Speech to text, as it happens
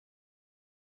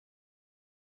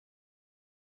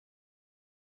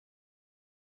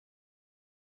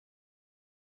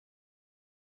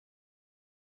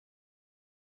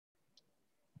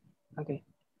Okay.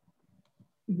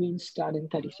 We'll start in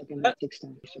 30 seconds at 6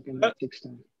 time.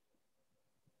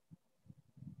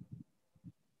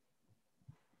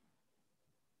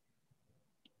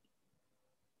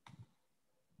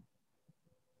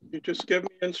 You just give me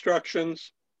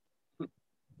instructions.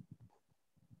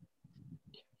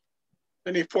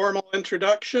 Any formal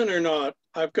introduction or not?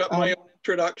 I've got my own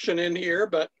introduction in here,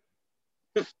 but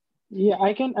yeah,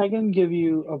 I can give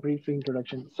you a brief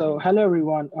introduction. So hello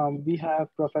everyone. We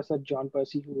have Professor John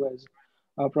Percy, who is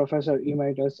a Professor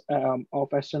Emeritus of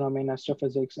Astronomy and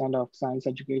Astrophysics and of Science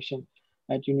Education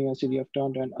at University of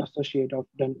Toronto and Associate of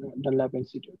Dunlap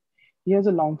Institute. He has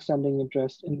a long-standing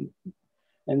interest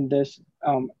in this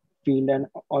field and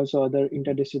also other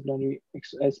interdisciplinary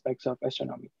aspects of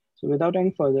astronomy. So without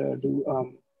any further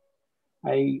ado,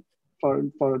 I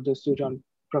forward this to John,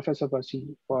 Professor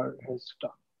Percy, for his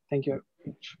talk. Thank you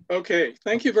very much. Okay,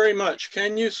 thank you very much.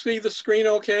 Can you see the screen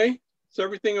okay? Is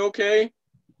everything okay?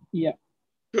 Yeah.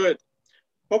 Good.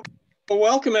 Okay. Well,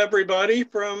 welcome everybody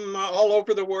from all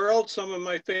over the world, some of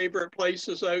my favorite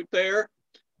places out there.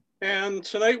 And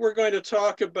tonight we're going to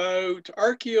talk about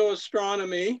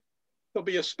archaeoastronomy. There'll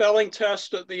be a spelling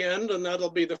test at the end, and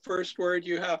that'll be the first word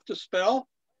you have to spell.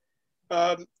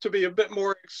 To be a bit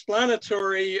more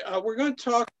explanatory, we're going to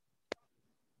talk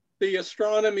the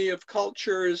astronomy of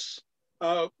cultures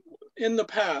in the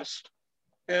past,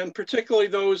 and particularly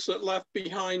those that left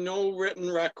behind no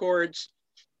written records.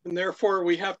 And therefore,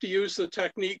 we have to use the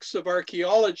techniques of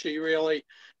archaeology, really,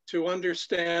 to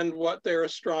understand what their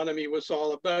astronomy was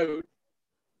all about.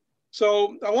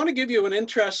 So I want to give you an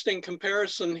interesting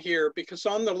comparison here, because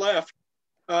on the left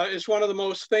is one of the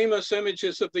most famous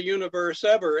images of the universe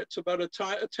ever. It's about a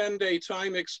 10-day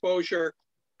time exposure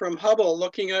from Hubble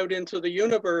looking out into the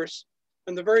universe.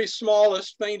 And the very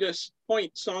smallest, faintest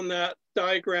points on that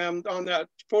diagram, on that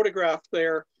photograph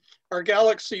there, are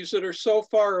galaxies that are so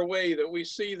far away that we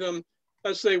see them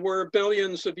as they were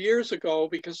billions of years ago,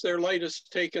 because their light has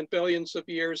taken billions of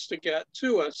years to get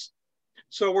to us.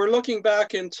 So we're looking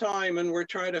back in time and we're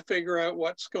trying to figure out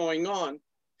what's going on.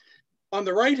 On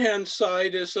the right-hand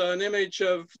side is an image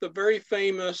of the very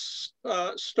famous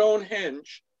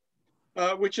Stonehenge,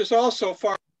 which is also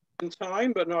far in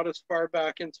time, but not as far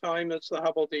back in time as the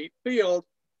Hubble Deep Field.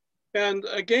 And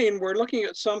again, we're looking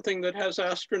at something that has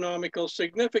astronomical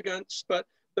significance, but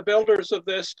the builders of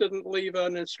this didn't leave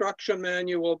an instruction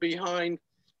manual behind.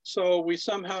 So we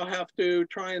somehow have to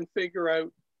try and figure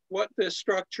out what this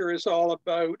structure is all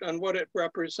about and what it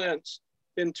represents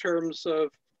in terms of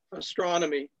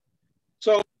astronomy.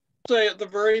 So I'll say at the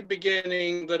very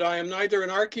beginning that I am neither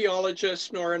an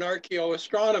archaeologist nor an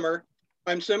archaeoastronomer.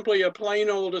 I'm simply a plain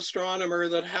old astronomer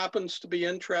that happens to be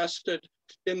interested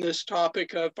in this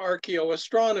topic of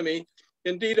archaeoastronomy.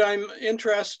 Indeed, I'm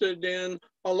interested in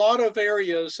a lot of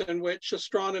areas in which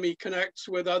astronomy connects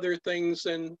with other things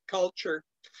in culture.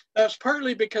 That's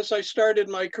partly because I started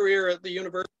my career at the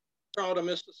University of Toronto,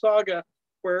 Mississauga,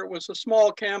 where it was a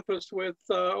small campus with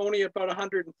only about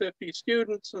 150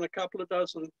 students and a couple of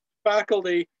dozen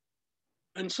faculty.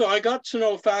 And so I got to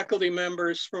know faculty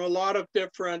members from a lot of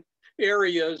different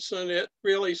areas, and it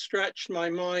really stretched my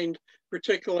mind,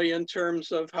 particularly in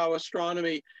terms of how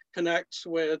astronomy connects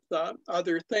with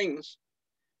other things.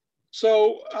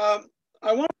 So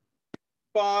I want to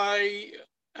start by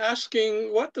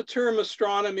asking what the term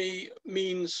astronomy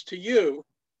means to you,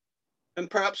 and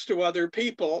perhaps to other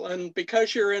people. And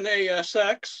because you're in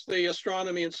ASX, the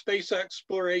Astronomy and Space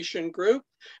Exploration Group,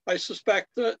 I suspect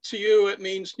that to you it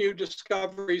means new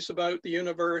discoveries about the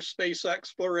universe, space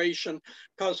exploration,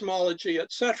 cosmology,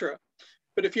 etc.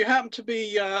 But if you happen to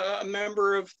be a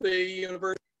member of the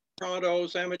University of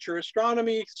Toronto's Amateur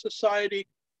Astronomy Society,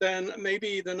 then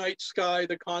maybe the night sky,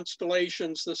 the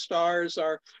constellations, the stars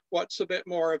are what's a bit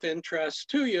more of interest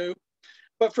to you.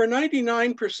 But for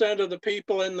 99% of the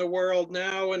people in the world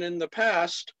now and in the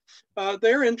past,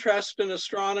 their interest in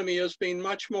astronomy has been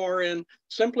much more in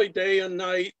simply day and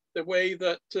night, the way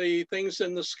that the things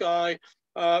in the sky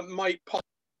might possibly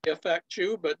affect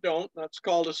you, but don't. That's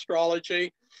called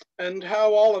astrology. And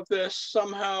how all of this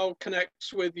somehow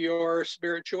connects with your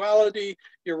spirituality,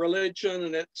 your religion,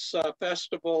 and its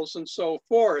festivals and so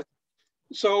forth.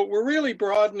 So we're really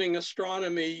broadening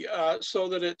astronomy so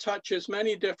that it touches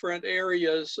many different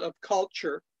areas of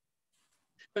culture.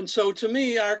 And so to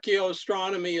me,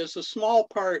 archaeoastronomy is a small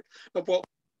part of what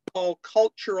we call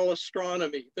cultural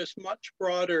astronomy, this much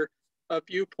broader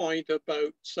viewpoint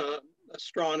about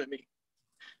astronomy.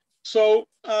 So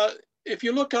if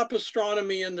you look up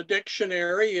astronomy in the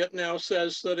dictionary, it now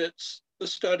says that it's the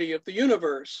study of the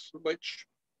universe, which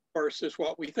of course is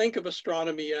what we think of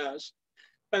astronomy as.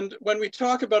 And when we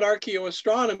talk about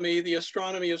archaeoastronomy, the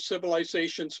astronomy of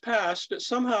civilizations past, it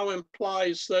somehow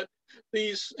implies that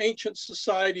these ancient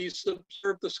societies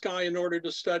observed the sky in order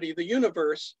to study the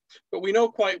universe. But we know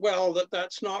quite well that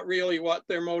that's not really what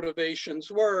their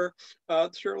motivations were.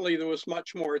 Certainly there was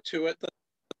much more to it.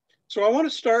 So I want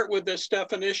to start with this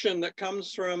definition that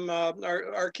comes from our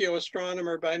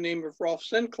archaeoastronomer by the name of Rolf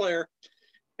Sinclair.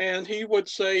 And he would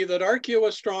say that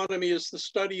archaeoastronomy is the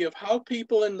study of how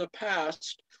people in the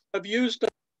past have used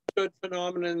a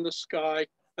phenomenon in the sky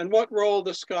and what role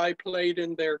the sky played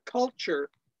in their culture.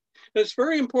 And it's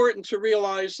very important to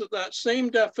realize that that same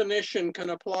definition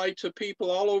can apply to people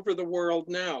all over the world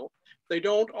now. They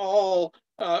don't all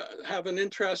have an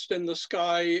interest in the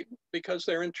sky because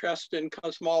they're interested in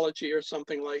cosmology or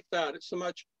something like that. It's a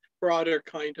much broader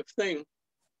kind of thing.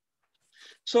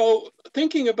 So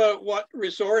thinking about what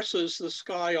resources the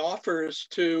sky offers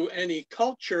to any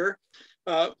culture,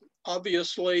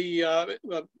 obviously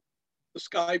the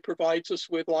sky provides us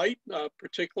with light,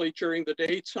 particularly during the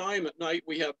daytime. At night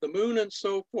we have the moon and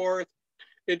so forth.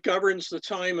 It governs the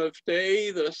time of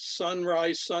day. The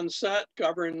sunrise, sunset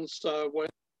governs what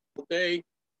day.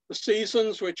 The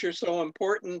seasons, which are so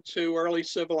important to early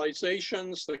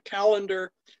civilizations, the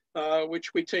calendar,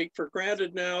 which we take for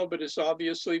granted now, but is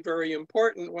obviously very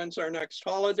important. When's our next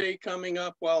holiday coming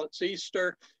up? Well, it's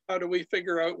Easter. How do we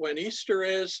figure out when Easter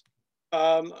is?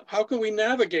 How can we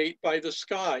navigate by the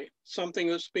sky? Something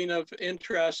that's been of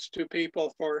interest to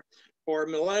people for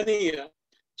millennia.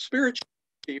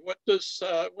 Spirituality. What does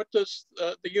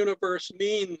the universe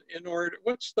mean in order?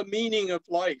 What's the meaning of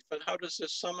life, and how does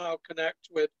this somehow connect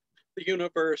with the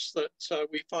universe that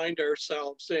we find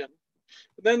ourselves in?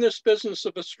 And then this business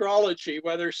of astrology,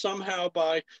 whether somehow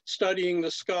by studying the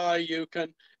sky you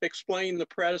can explain the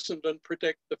present and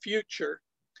predict the future.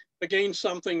 Again,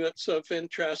 something that's of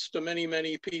interest to many,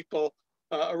 many people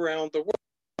around the world.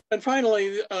 And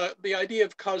finally, the idea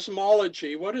of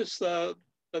cosmology. What is the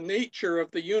nature of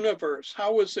the universe?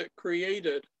 How was it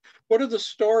created? What are the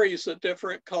stories that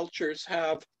different cultures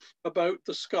have about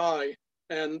the sky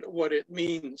and what it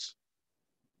means?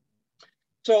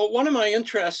 So one of my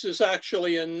interests is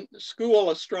actually in school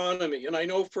astronomy. And I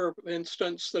know, for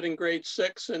instance, that in grade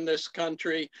 6 in this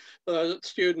country,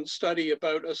 students study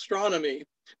about astronomy.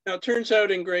 Now, it turns out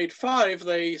in grade 5,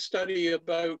 they study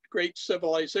about great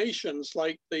civilizations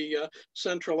like the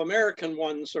Central American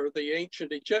ones or the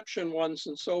ancient Egyptian ones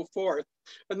and so forth,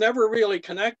 and never really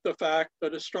connect the fact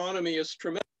that astronomy is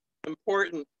tremendously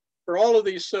important for all of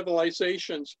these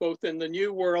civilizations, both in the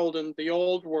New World and the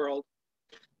Old World.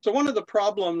 So one of the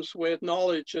problems with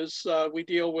knowledge as we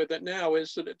deal with it now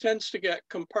is that it tends to get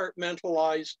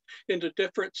compartmentalized into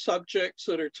different subjects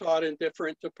that are taught in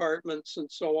different departments and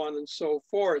so on and so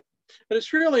forth. And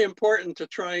it's really important to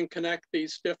try and connect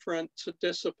these different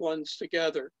disciplines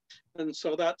together. And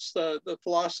so that's the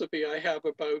philosophy I have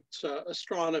about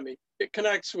astronomy. It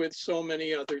connects with so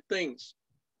many other things.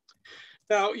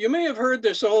 Now, you may have heard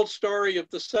this old story of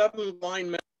the 7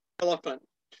 blind men elephant.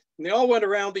 And they all went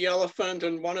around the elephant,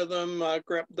 and one of them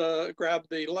grabbed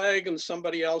the leg, and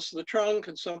somebody else the trunk,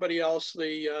 and somebody else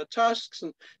the tusks,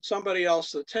 and somebody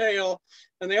else the tail.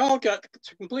 And they all got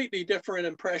completely different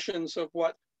impressions of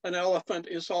what an elephant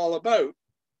is all about.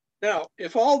 Now,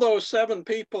 if all those 7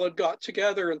 people had got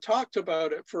together and talked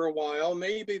about it for a while,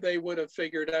 maybe they would have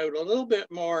figured out a little bit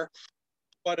more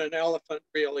what an elephant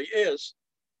really is.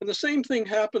 And the same thing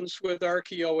happens with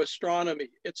archaeoastronomy.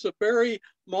 It's a very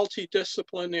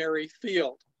multidisciplinary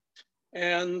field.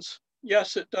 And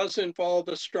yes, it does involve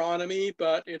astronomy,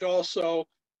 but it also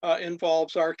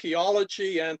involves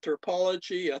archaeology,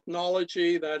 anthropology,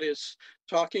 ethnology, that is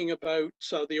talking about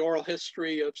the oral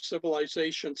history of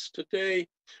civilizations today,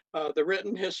 the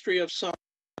written history of some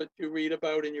that you read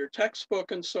about in your textbook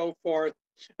and so forth,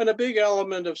 and a big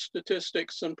element of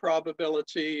statistics and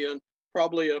probability and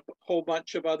probably a whole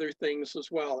bunch of other things as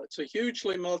well. It's a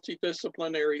hugely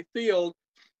multidisciplinary field,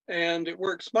 and it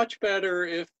works much better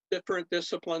if different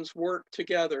disciplines work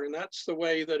together. And that's the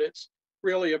way that it's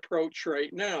really approached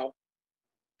right now.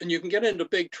 And you can get into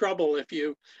big trouble if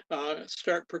you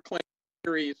start proclaiming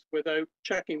theories without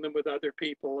checking them with other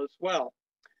people as well.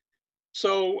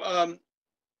 So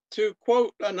to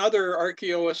quote another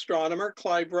archaeoastronomer,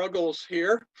 Clive Ruggles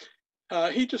here,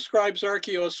 he describes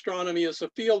archaeoastronomy as a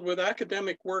field with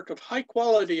academic work of high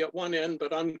quality at one end,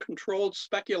 but uncontrolled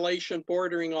speculation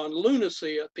bordering on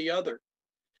lunacy at the other.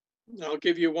 I'll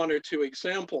give you 1 or 2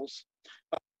 examples.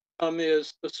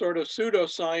 Is the sort of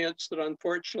pseudoscience that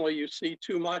unfortunately you see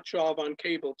too much of on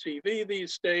cable TV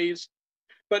these days.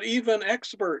 But even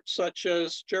experts such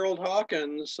as Gerald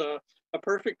Hawkins, a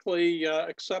perfectly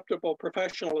acceptable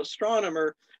professional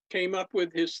astronomer, came up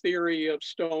with his theory of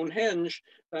Stonehenge,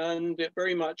 and it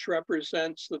very much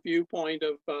represents the viewpoint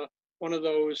of one of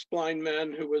those blind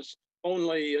men who was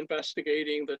only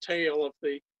investigating the tail of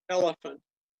the elephant.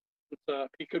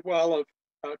 He could well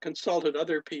have consulted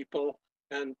other people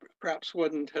and perhaps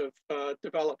wouldn't have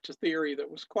developed a theory that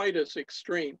was quite as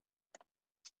extreme.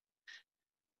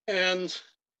 And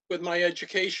with my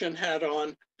education hat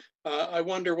on, I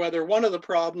wonder whether one of the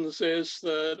problems is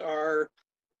that our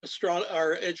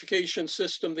education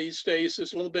system these days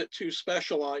is a little bit too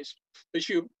specialized. As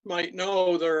you might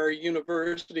know, there are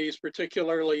universities,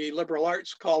 particularly liberal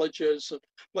arts colleges,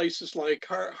 places like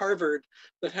Harvard,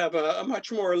 that have a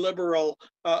much more liberal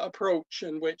approach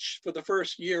in which for the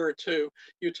first year or two,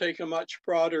 you take a much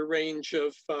broader range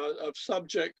of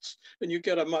subjects and you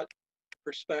get a much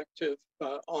perspective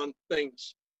on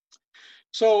things.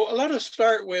 So let us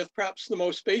start with perhaps the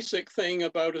most basic thing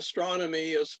about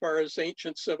astronomy as far as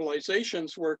ancient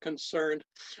civilizations were concerned,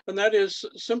 and that is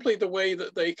simply the way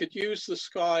that they could use the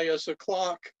sky as a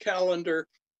clock, calendar,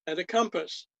 and a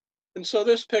compass. And so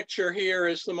this picture here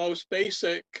is the most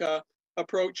basic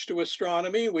approach to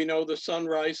astronomy. We know the sun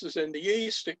rises in the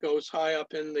east, it goes high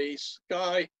up in the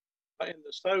sky in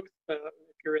the south, if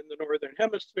you're in the northern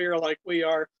hemisphere like we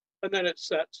are, and then it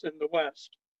sets in the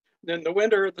west. In the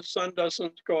winter, the sun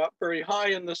doesn't go up very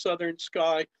high in the southern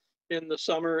sky. In the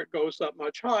summer, it goes up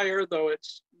much higher, though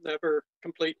it's never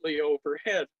completely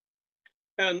overhead.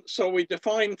 And so we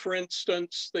define, for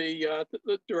instance, the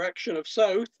direction of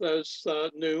south as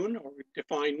noon, or we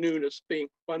define noon as being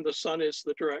when the sun is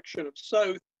the direction of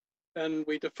south, and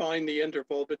we define the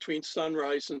interval between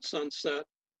sunrise and sunset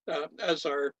as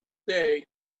our day.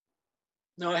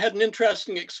 Now, I had an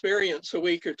interesting experience a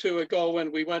week or two ago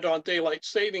when we went on daylight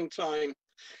saving time,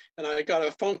 and I got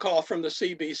a phone call from the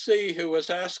CBC who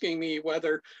was asking me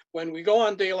whether when we go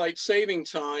on daylight saving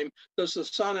time, does the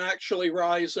sun actually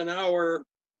rise an hour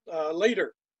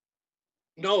later?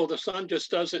 No, the sun just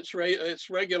does its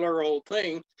regular old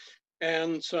thing.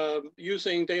 And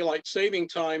using daylight saving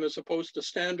time as opposed to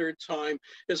standard time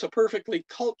is a perfectly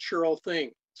cultural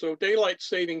thing. So daylight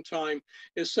saving time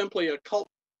is simply a cultural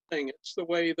thing. It's the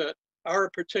way that our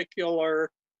particular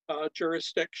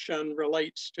jurisdiction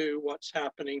relates to what's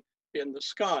happening in the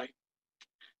sky.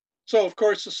 So of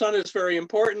course the sun is very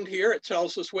important here. It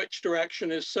tells us which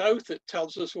direction is south. It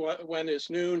tells us when is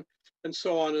noon, and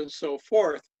so on and so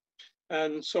forth.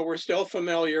 And so we're still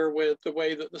familiar with the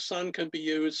way that the sun can be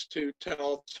used to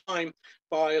tell time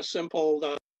by a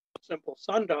simple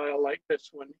sundial like this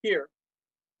one here.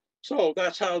 So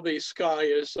that's how the sky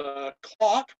is a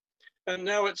clock. And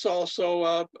now it's also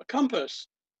a compass,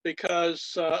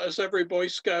 because as every Boy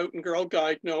Scout and Girl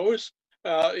Guide knows,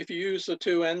 if you use the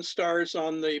two end stars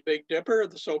on the Big Dipper,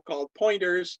 the so-called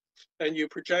pointers, and you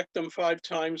project them 5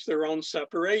 times their own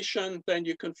separation, then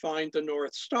you can find the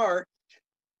North Star.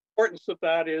 The importance of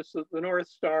that is that the North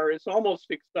Star is almost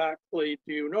exactly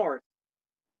due north.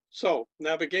 So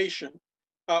navigation.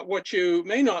 What you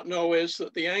may not know is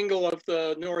that the angle of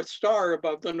the North Star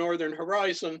above the northern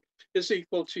horizon is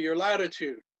equal to your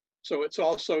latitude. So it's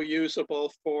also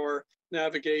usable for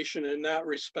navigation in that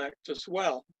respect as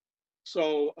well.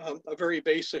 So a very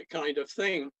basic kind of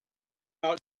thing.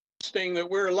 Now, it's interesting that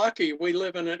we're lucky. We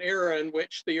live in an era in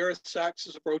which the Earth's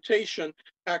axis of rotation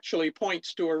actually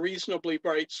points to a reasonably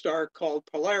bright star called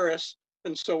Polaris,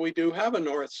 and so we do have a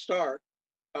North Star.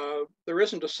 There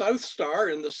isn't a South Star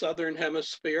in the Southern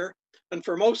Hemisphere, and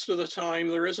for most of the time,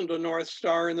 there isn't a North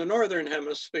Star in the Northern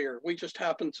Hemisphere. We just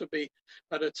happen to be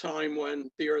at a time when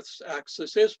the Earth's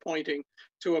axis is pointing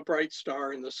to a bright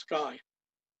star in the sky.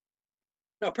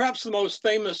 Now, perhaps the most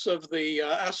famous of the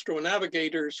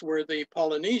astronavigators were the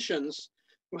Polynesians,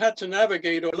 who had to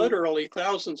navigate literally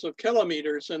thousands of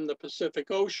kilometers in the Pacific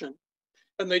Ocean.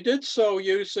 And they did so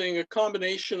using a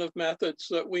combination of methods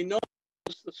that we know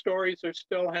the stories are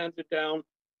still handed down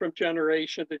from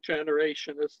generation to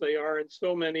generation, as they are in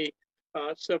so many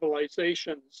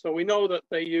civilizations. So we know that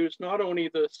they use not only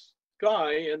the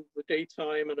sky in the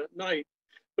daytime and at night,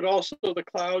 but also the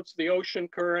clouds, the ocean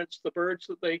currents, the birds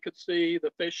that they could see,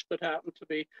 the fish that happened to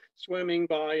be swimming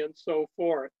by, and so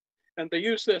forth. And they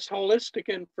use this holistic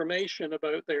information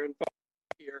about their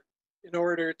environment here in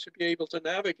order to be able to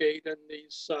navigate in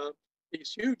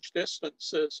these huge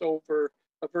distances over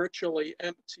a virtually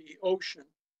empty ocean.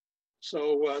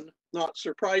 So not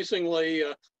surprisingly,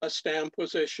 a stamp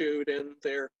was issued in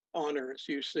their honor, as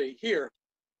you see here.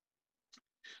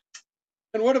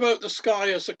 And what about the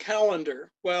sky as a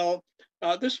calendar? Well,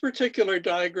 this particular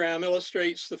diagram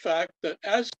illustrates the fact that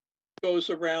as it goes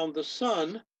around the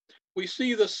sun, we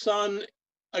see the sun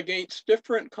against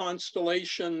different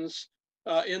constellations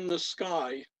in the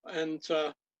sky. And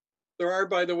there are,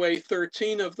 by the way,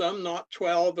 13 of them, not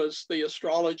 12 as the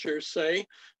astrologers say.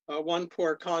 One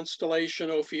poor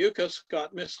constellation, Ophiuchus,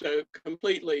 got missed out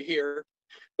completely here.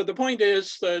 But the point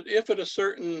is that if at a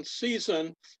certain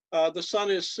season the sun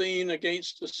is seen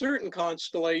against a certain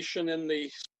constellation in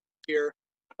the year,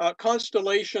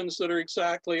 constellations that are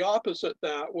exactly opposite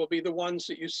that will be the ones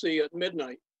that you see at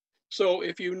midnight. So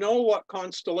if you know what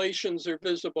constellations are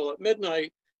visible at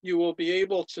midnight, you will be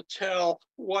able to tell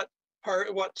what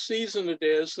season it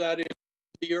is that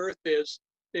the Earth is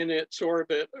in its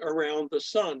orbit around the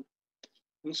sun.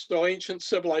 And so ancient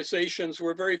civilizations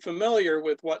were very familiar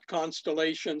with what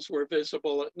constellations were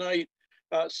visible at night,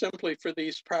 simply for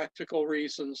these practical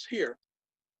reasons here.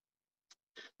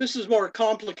 This is a more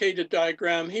complicated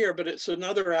diagram here, but it's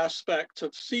another aspect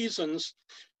of seasons.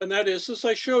 And that is, as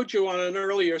I showed you on an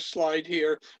earlier slide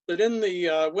here, that in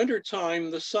the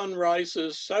wintertime, the sun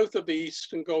rises south of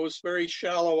east and goes very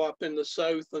shallow up in the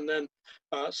south and then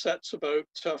sets about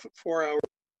 4 hours.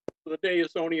 The day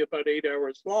is only about 8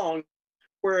 hours long.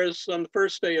 Whereas on the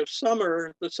first day of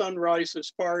summer, the sun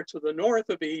rises far to the north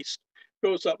of east,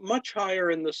 goes up much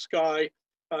higher in the sky,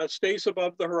 stays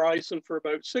above the horizon for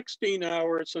about 16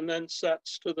 hours, and then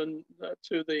sets to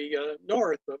the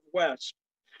north of west.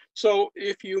 So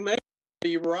if you measure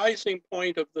the rising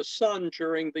point of the sun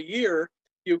during the year,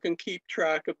 you can keep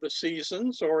track of the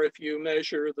seasons, or if you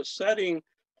measure the setting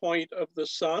point of the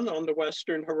sun on the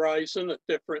western horizon at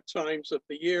different times of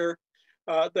the year,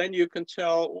 then you can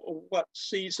tell what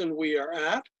season we are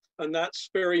at. And that's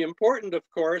very important, of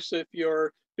course, if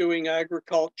you're doing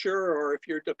agriculture or if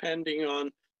you're depending on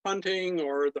hunting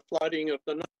or the flooding of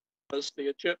the Nile, as the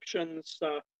Egyptians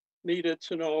needed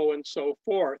to know, and so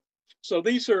forth. So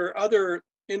these are other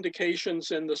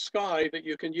indications in the sky that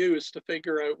you can use to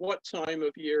figure out what time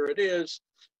of year it is,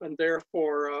 and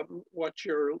therefore what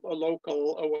your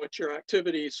what your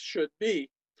activities should be.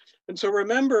 And so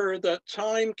remember that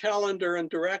time, calendar, and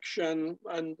direction,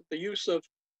 and the use of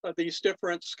these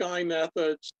different sky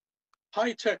methods,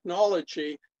 high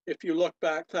technology, if you look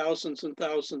back thousands and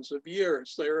thousands of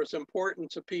years, they're as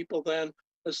important to people then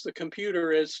as the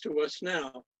computer is to us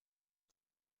now.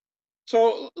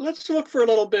 So let's look for a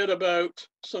little bit about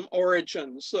some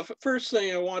origins. The first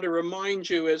thing I want to remind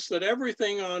you is that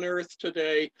everything on Earth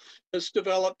today has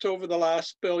developed over the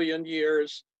last billion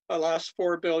years, last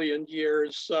 4 billion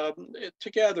years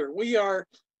together. We are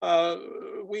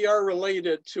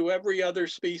related to every other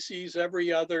species,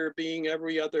 every other being,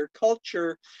 every other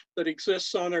culture that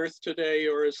exists on Earth today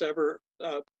or has ever.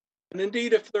 And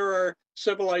indeed, if there are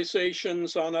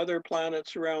civilizations on other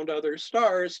planets around other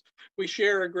stars, we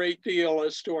share a great deal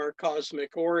as to our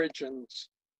cosmic origins.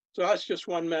 So that's just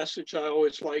one message I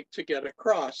always like to get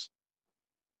across.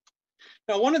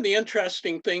 Now, one of the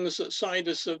interesting things that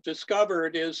scientists have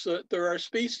discovered is that there are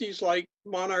species like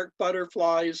monarch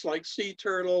butterflies, like sea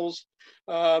turtles,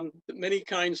 many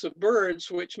kinds of birds,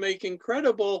 which make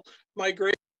incredible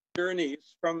migration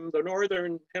journeys from the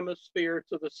northern hemisphere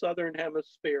to the southern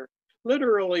hemisphere,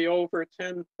 literally over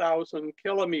 10,000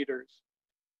 kilometers.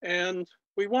 And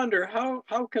we wonder,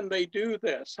 how can they do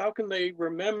this? How can they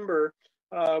remember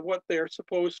what they're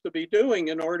supposed to be doing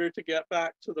in order to get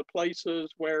back to the places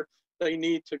where they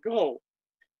need to go?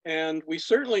 And we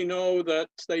certainly know that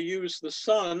they use the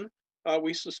sun.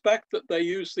 We suspect that they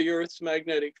use the Earth's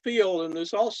magnetic field, and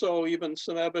there's also even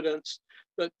some evidence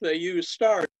that they use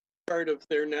stars as part of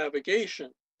their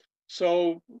navigation.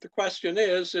 So the question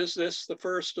is this the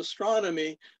first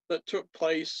astronomy that took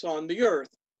place on the Earth?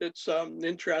 It's an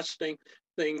interesting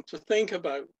thing to think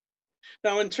about.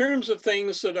 Now, in terms of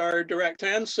things that our direct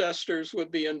ancestors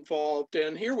would be involved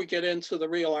in, here we get into the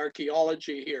real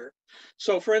archaeology here.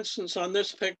 So for instance, on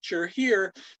this picture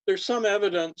here, there's some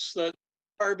evidence that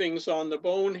carvings on the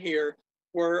bone here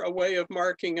were a way of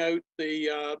marking out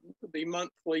the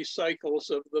monthly cycles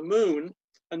of the moon.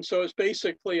 And so it's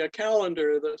basically a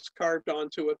calendar that's carved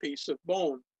onto a piece of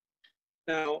bone.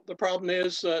 Now, the problem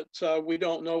is that we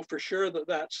don't know for sure that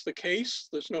that's the case.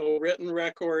 There's no written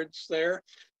records there.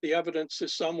 The evidence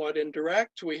is somewhat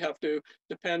indirect. We have to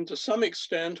depend to some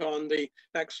extent on the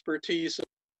expertise of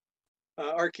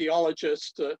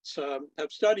archaeologists that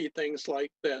have studied things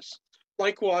like this.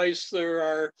 Likewise, there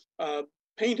are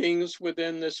paintings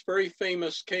within this very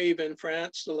famous cave in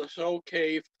France, the Leicester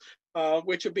cave,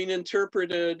 which have been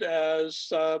interpreted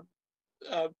as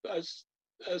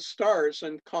stars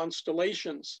and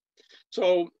constellations.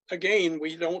 So again,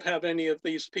 we don't have any of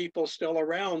these people still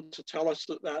around to tell us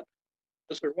that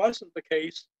there wasn't the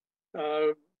case.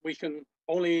 we can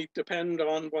only depend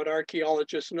on what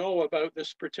archaeologists know about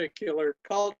this particular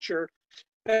culture.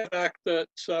 And the fact that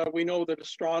we know that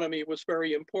astronomy was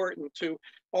very important to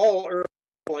all early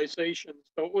civilizations.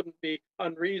 So it wouldn't be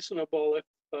unreasonable if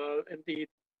indeed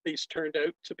these turned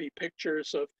out to be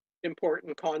pictures of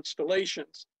important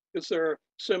constellations, because there are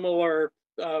similar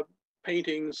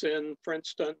paintings in, for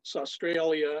instance,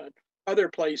 Australia and other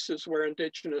places where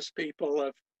indigenous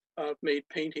people have made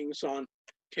paintings on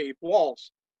cave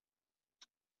walls.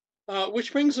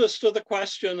 Which brings us to the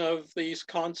question of these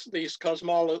cosmology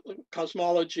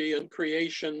and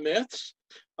creation myths.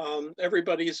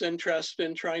 Everybody's interested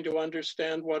in trying to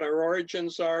understand what our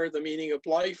origins are, the meaning of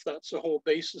life. That's the whole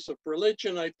basis of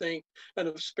religion, I think, and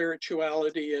of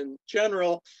spirituality in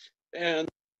general. And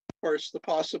of course, the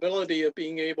possibility of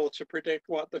being able to predict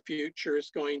what the future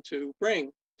is going to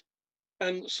bring.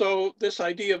 And so this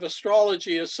idea of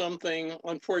astrology is something,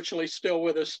 unfortunately, still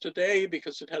with us today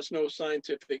because it has no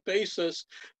scientific basis,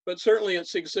 but certainly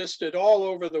it's existed all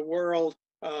over the world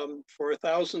for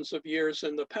thousands of years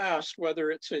in the past,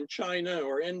 whether it's in China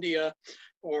or India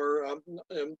or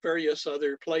in various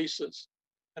other places.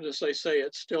 And as I say,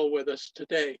 it's still with us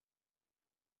today.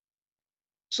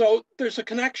 So there's a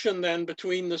connection then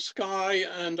between the sky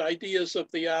and ideas of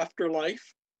the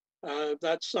afterlife.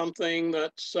 That's something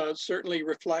that's certainly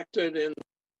reflected in the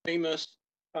famous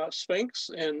Sphinx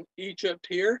in Egypt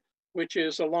here, which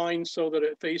is aligned so that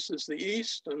it faces the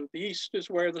east. And the east is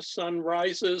where the sun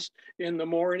rises in the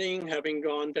morning, having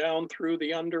gone down through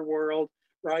the underworld,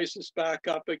 rises back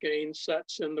up again,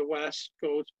 sets in the west,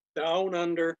 goes down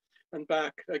under and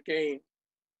back again.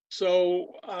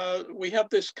 So we have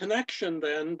this connection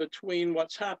then between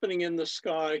what's happening in the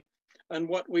sky and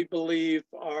what we believe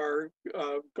are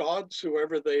gods,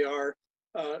 whoever they are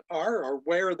or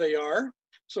where they are.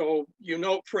 So you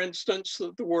note, for instance,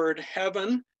 that the word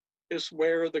heaven is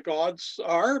where the gods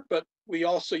are, but we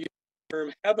also use the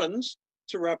term heavens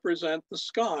to represent the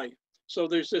sky. So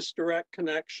there's this direct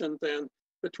connection then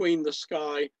between the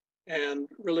sky and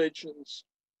religions.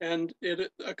 And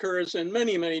it occurs in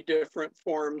many, many different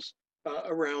forms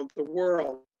around the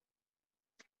world.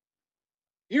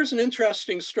 Here's an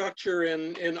interesting structure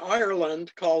in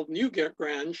Ireland called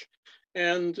Newgrange,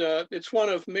 and it's one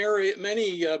of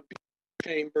many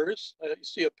chambers. You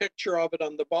see a picture of it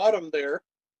on the bottom there.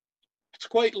 It's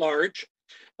quite large,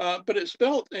 but it's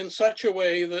built in such a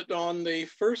way that on the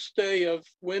first day of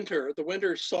winter, the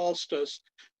winter solstice,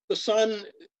 the sun,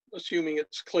 assuming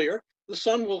it's clear, the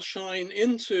sun will shine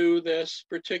into this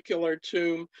particular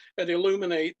tomb and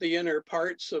illuminate the inner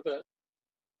parts of it.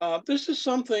 This is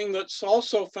something that's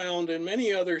also found in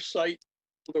many other sites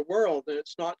of the world. And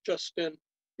it's not just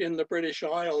in the British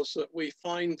Isles that we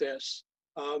find this,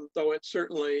 though it's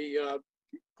certainly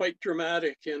quite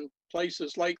dramatic in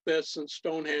places like this and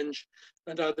Stonehenge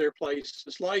and other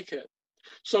places like it.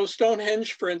 So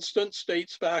Stonehenge, for instance,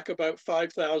 dates back about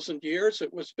 5,000 years.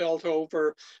 It was built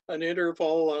over an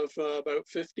interval of about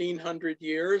 1,500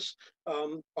 years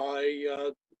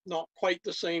by not quite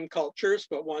the same cultures,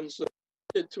 but ones that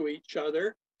did to each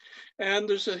other. And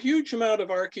there's a huge amount of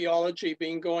archaeology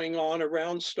being going on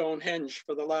around Stonehenge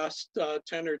for the last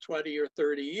 10 or 20 or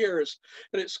 30 years.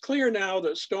 And it's clear now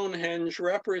that Stonehenge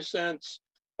represents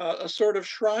a sort of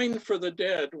shrine for the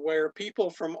dead, where people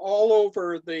from all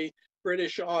over the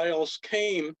British Isles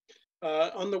came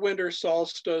on the winter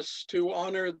solstice to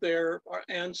honor their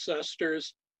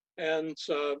ancestors and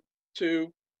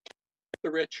to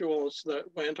the rituals that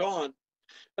went on.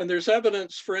 And there's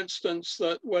evidence, for instance,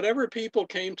 that whatever people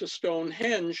came to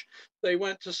Stonehenge, they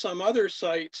went to some other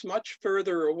sites much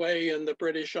further away in the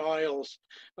British Isles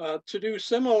to do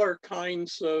similar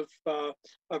kinds of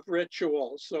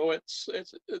rituals. So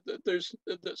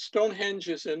Stonehenge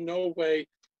is in no way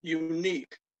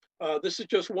unique. This is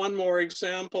just one more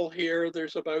example here.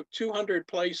 There's about 200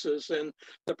 places in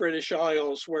the British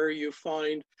Isles where you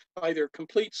find either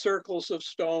complete circles of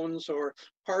stones or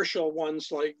partial ones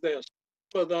like this.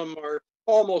 Of them are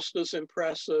almost as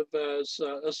impressive as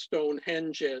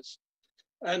Stonehenge is.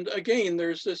 And again,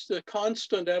 there's the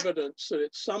constant evidence that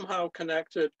it's somehow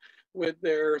connected with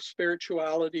their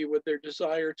spirituality, with their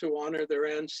desire to honor their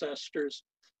ancestors,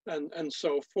 and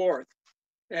so forth.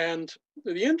 And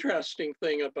the interesting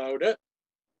thing about it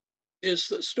is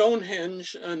that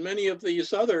Stonehenge and many of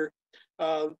these other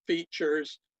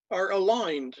features are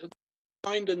aligned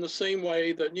in the same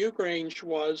way that Newgrange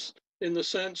was, in the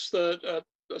sense that at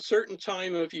a certain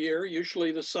time of year,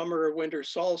 usually the summer or winter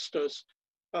solstice,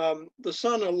 the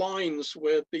sun aligns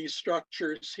with these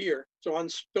structures here. So on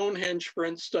Stonehenge, for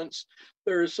instance,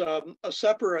 there's a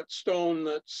separate stone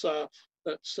that's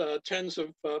tens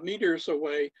of meters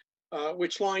away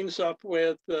which lines up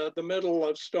with the middle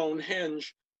of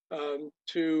Stonehenge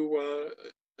to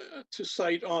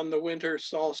sight on the winter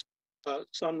solstice,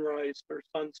 sunrise or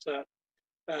sunset,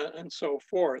 and so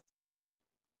forth.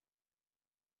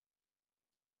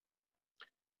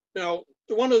 Now,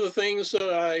 one of the things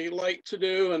that I like to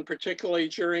do, and particularly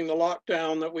during the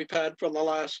lockdown that we've had for the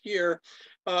last year,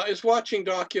 is watching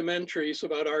documentaries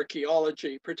about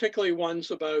archaeology, particularly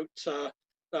ones about the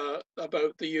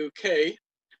UK.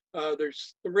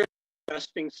 There's the really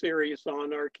interesting series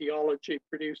on archaeology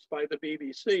produced by the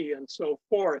BBC and so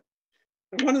forth.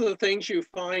 And one of the things you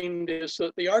find is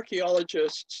that the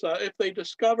archaeologists, if they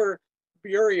discover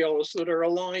burials that are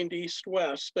aligned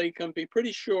east-west, they can be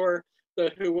pretty sure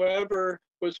that whoever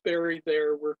was buried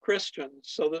there were Christians,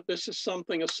 so that this is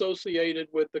something associated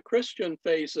with the Christian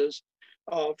phases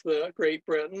of the Great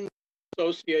Britain,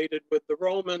 associated with the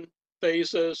Roman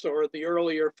phases or the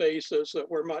earlier phases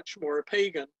that were much more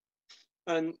pagan.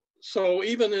 And so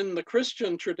even in the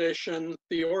Christian tradition,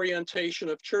 the orientation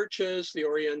of churches, the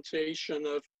orientation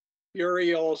of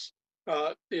burials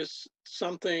is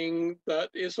something that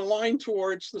is aligned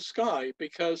towards the sky,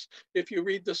 because if you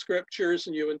read the scriptures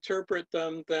and you interpret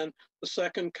them, then the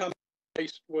second coming of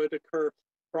Christ would occur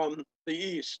from the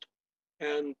east.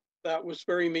 And that was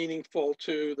very meaningful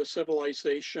to the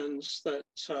civilizations that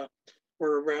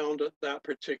were around at that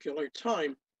particular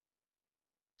time.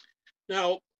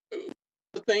 Now,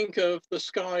 to think of the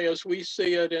sky as we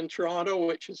see it in Toronto,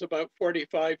 which is about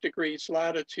 45 degrees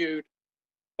latitude.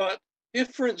 But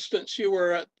if, for instance, you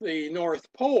were at the North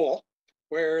Pole,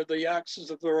 where the axis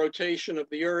of the rotation of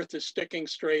the Earth is sticking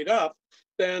straight up,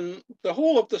 then the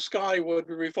whole of the sky would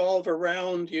revolve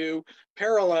around you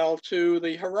parallel to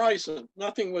the horizon.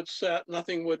 Nothing would set,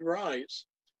 nothing would rise.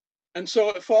 And so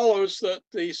it follows that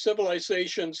the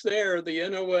civilizations there, the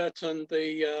Inuit and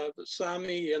the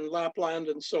Sami and Lapland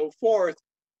and so forth,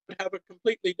 have a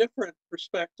completely different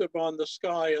perspective on the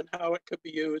sky and how it could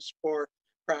be used for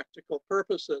practical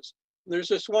purposes. And there's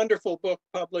this wonderful book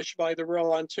published by the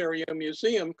Royal Ontario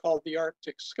Museum called The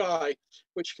Arctic Sky,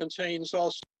 which contains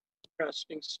also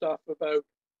interesting stuff about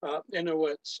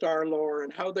Inuit star lore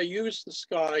and how they use the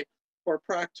sky for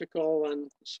practical and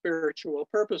spiritual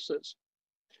purposes.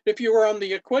 If you were on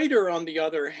the equator, on the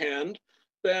other hand,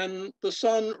 then the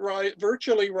sun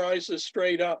virtually rises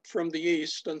straight up from the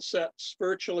east and sets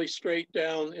virtually straight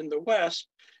down in the west,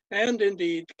 and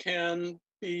indeed can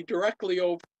be directly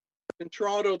over. In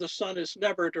Toronto, the sun is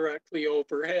never directly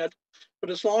overhead,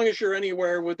 but as long as you're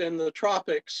anywhere within the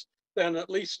tropics, then at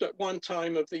least at one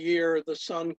time of the year, the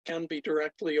sun can be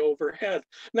directly overhead.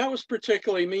 And that was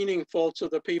particularly meaningful to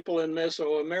the people in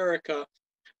Mesoamerica,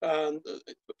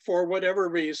 for whatever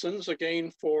reasons,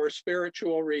 again, for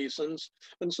spiritual reasons.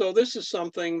 And so this is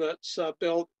something that's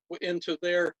built into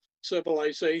their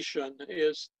civilization,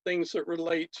 is things that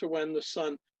relate to when the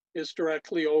sun is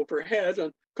directly overhead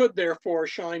and could therefore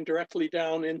shine directly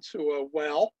down into a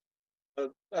well.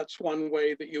 That's one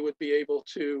way that you would be able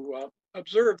to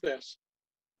observe this.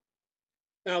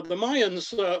 Now, the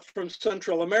Mayans from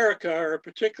Central America are a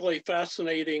particularly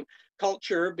fascinating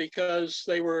culture because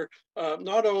they were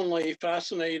not only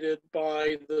fascinated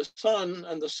by the sun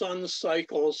and the sun's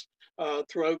cycles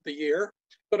throughout the year,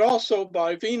 but also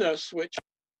by Venus, which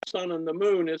the sun and the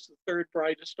moon is the third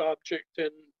brightest object in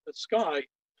the sky.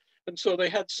 And so they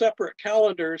had separate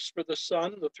calendars for the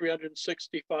sun, the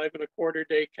 365.25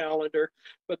 day calendar,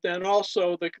 but then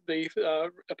also the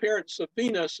appearance of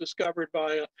Venus is governed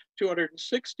by a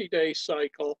 260-day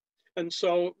cycle. And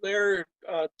so their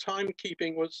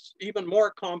timekeeping was even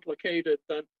more complicated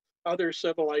than other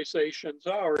civilizations,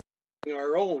 our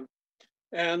own.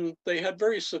 And they had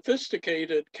very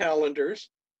sophisticated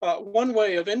calendars. One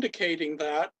way of indicating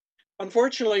that,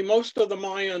 unfortunately, most of the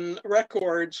Mayan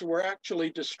records were actually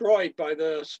destroyed by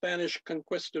the Spanish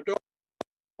conquistadors,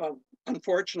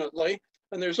 unfortunately.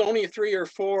 And there's only 3 or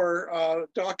 4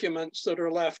 documents that are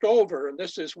left over. And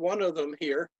this is one of them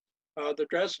here, the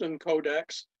Dresden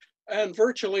Codex. And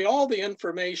virtually all the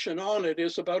information on it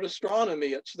is about astronomy.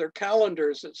 It's their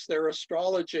calendars, it's their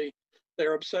astrology,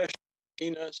 their obsession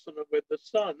with Venus and with the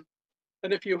sun.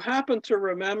 And if you happen to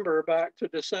remember back to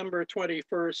December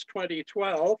 21st,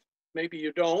 2012, maybe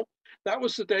you don't, that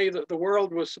was the day that the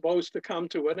world was supposed to come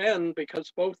to an end,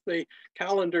 because both the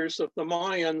calendars of the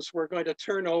Mayans were going to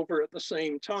turn over at the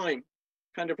same time,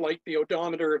 kind of like the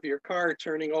odometer of your car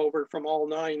turning over from all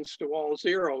 9s to all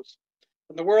 0s.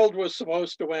 And the world was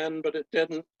supposed to end, but it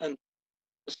didn't. And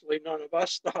obviously none of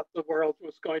us thought the world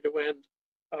was going to end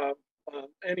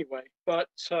anyway. But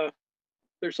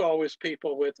there's always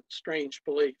people with strange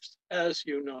beliefs, as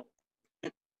you know.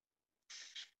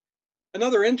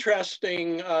 Another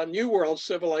interesting New World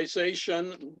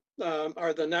civilization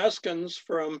are the Nazcans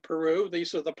from Peru.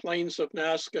 These are the plains of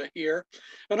Nazca here.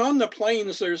 And on the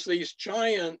plains, there's these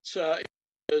giant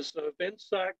images of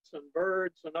insects and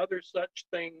birds and other such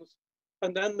things.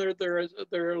 And then there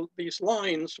are these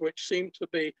lines which seem to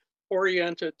be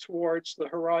oriented towards the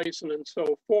horizon and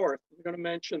so forth. I'm going to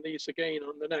mention these again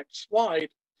on the next slide.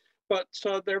 But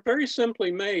they're very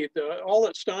simply made. All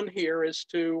that's done here is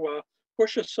to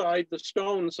push aside the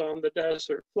stones on the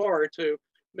desert floor to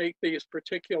make these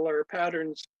particular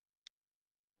patterns,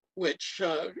 which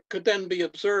could then be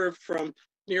observed from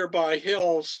nearby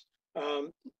hills.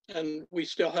 And we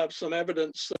still have some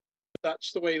evidence that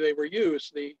that's the way they were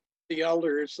used. The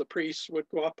elders, the priests would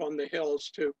go up on the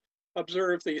hills to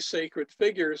observe these sacred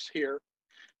figures here.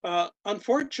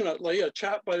 Unfortunately, a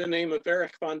chap by the name of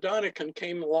Erich von Daniken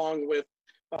came along with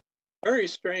a very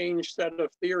strange set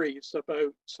of theories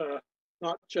about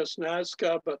not just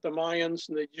Nazca, but the Mayans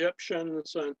and the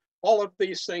Egyptians and all of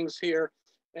these things here,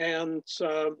 and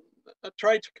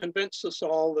tried to convince us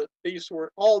all that these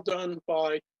were all done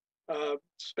by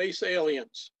space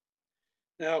aliens.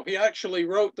 Now, he actually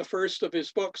wrote the first of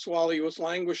his books while he was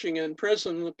languishing in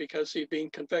prison because he'd been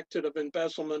convicted of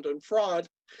embezzlement and fraud,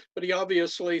 but he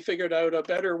obviously figured out a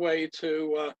better way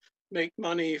to make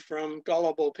money from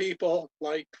gullible people,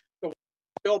 like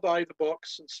still buy the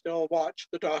books and still watch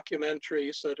the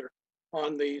documentaries that are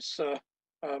on these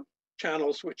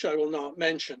channels, which I will not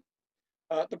mention.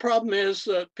 The problem is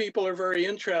that people are very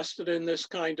interested in this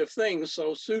kind of thing,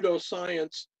 so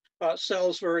pseudoscience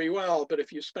sells very well, but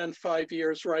if you spend 5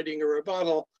 years writing a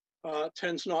rebuttal, it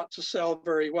tends not to sell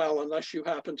very well unless you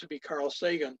happen to be Carl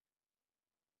Sagan.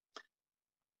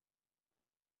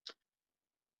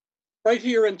 Right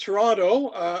here in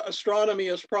Toronto, astronomy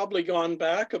has probably gone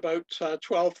back about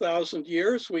 12,000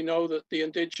 years. We know that the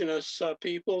indigenous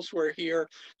peoples were here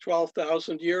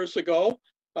 12,000 years ago.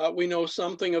 We know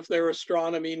something of their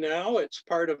astronomy now. It's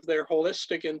part of their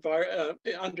holistic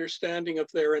understanding of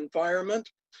their environment,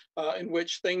 in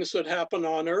which things that happen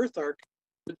on Earth are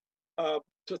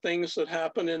to things that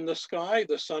happen in the sky.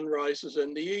 The sun rises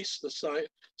in the east, the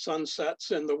sun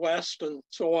sets in the west, and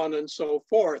so on and so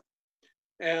forth.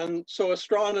 And so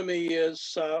astronomy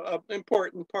is an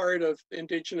important part of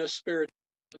indigenous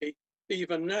spirituality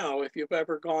even now. If you've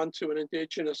ever gone to an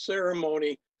indigenous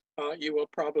ceremony, you will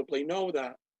probably know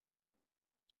that.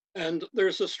 And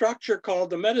there's a structure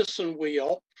called the medicine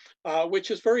wheel,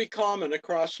 which is very common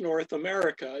across North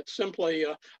America. It's simply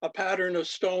a pattern of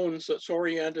stones that's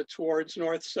oriented towards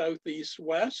north, south, east,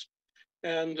 west.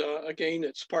 And again,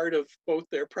 it's part of both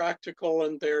their practical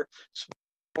and their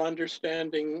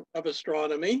understanding of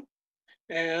astronomy.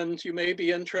 And you may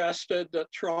be interested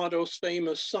that Toronto's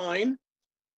famous sign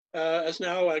has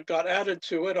now got added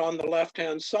to it on the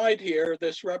left-hand side here,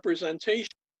 this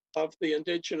representation of the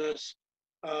indigenous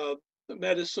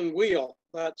medicine wheel.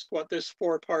 That's what this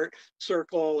 4-part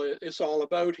circle is all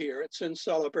about here. It's in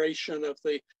celebration of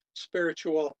the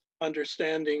spiritual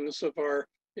understandings of our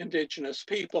indigenous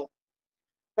people.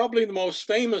 Probably the most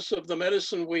famous of the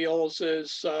medicine wheels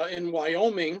is in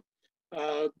Wyoming,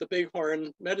 the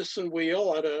Bighorn medicine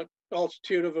wheel at an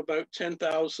altitude of about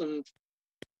 10,000.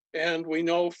 And we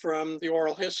know from the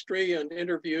oral history and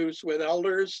interviews with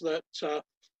elders that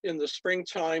in the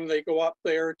springtime, they go up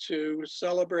there to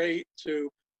celebrate, to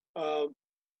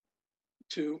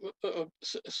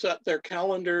set their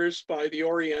calendars by the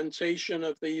orientation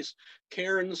of these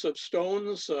cairns of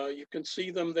stones. You can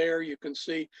see them there. You can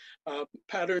see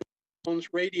patterned stones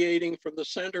radiating from the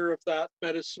center of that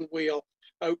medicine wheel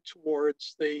out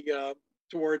towards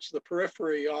the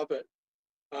periphery of it.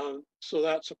 So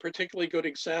that's a particularly good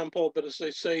example. But as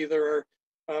they say, there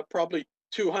are probably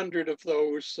 200 of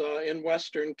those in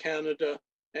Western Canada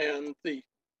and the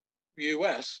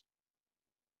US.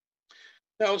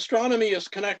 Now, astronomy is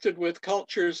connected with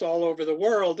cultures all over the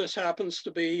world. This happens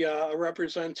to be a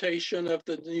representation of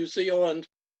the New Zealand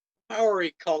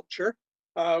Maori culture.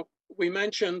 We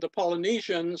mentioned the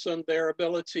Polynesians and their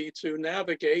ability to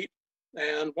navigate.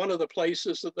 And one of the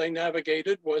places that they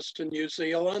navigated was to New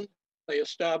Zealand. They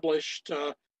established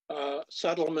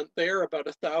settlement there about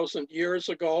 1,000 years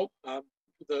ago,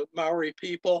 the Maori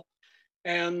people.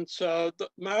 And the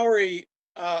Maori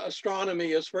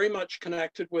astronomy is very much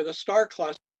connected with a star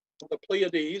cluster, the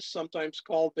Pleiades, sometimes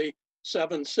called the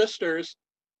Seven Sisters.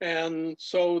 And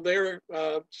so their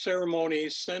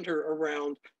ceremonies center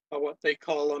around what they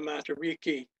call a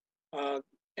Matariki.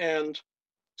 And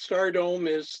Stardome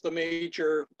is the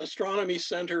major astronomy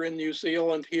center in New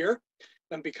Zealand here.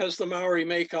 And because the Maori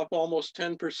make up almost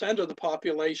 10% of the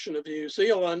population of New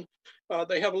Zealand,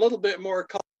 they have a little bit more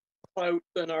clout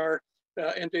than our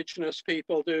Indigenous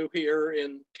people do here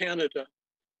in Canada.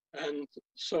 And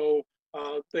so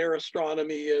their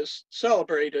astronomy is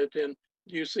celebrated in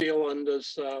New Zealand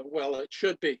as well it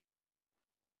should be.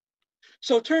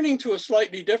 So turning to a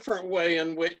slightly different way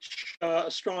in which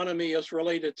astronomy is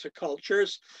related to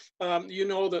cultures, you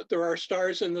know that there are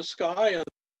stars in the sky and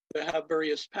they have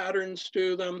various patterns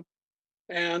to them,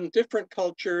 and different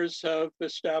cultures have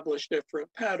established different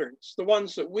patterns. The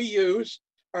ones that we use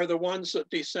are the ones that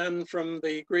descend from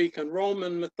the Greek and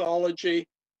Roman mythology.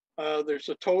 There's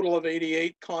a total of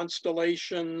 88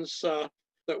 constellations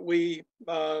that we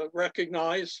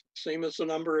recognize, same as the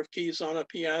number of keys on a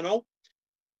piano.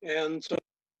 And so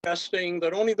suggesting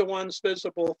that only the ones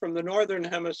visible from the northern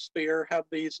hemisphere have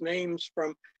these names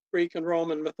from Greek and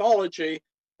Roman mythology.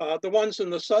 The ones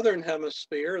in the southern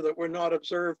hemisphere that were not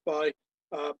observed by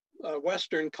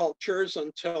Western cultures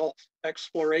until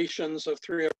explorations of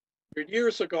 300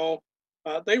 years ago,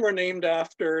 they were named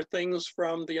after things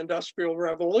from the Industrial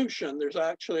Revolution. There's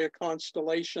actually a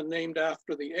constellation named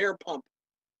after the air pump,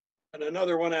 and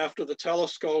another one after the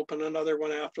telescope, and another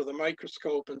one after the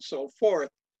microscope, and so forth.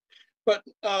 But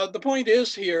the point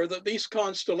is here that these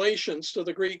constellations to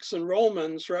the Greeks and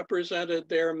Romans represented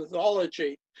their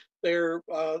mythology, their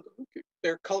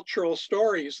cultural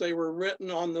stories. They were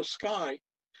written on the sky,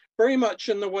 very much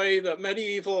in the way that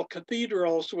medieval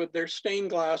cathedrals with their stained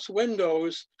glass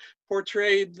windows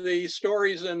portrayed the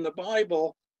stories in the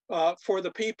Bible for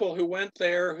the people who went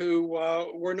there who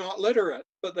were not literate,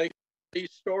 but they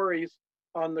these stories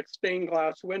on the stained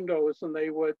glass windows and they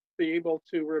would be able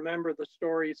to remember the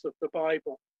stories of the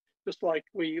Bible. Just like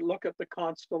we look at the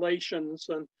constellations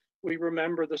and we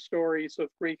remember the stories of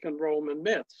Greek and Roman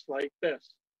myths like this.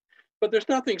 But there's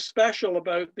nothing special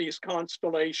about these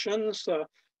constellations.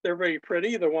 They're very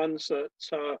pretty, the ones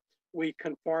that we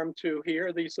conform to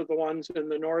here. These are the ones in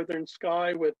the northern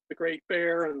sky with the Great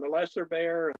Bear and the Lesser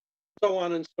Bear and so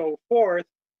on and so forth.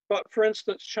 But for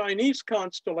instance, Chinese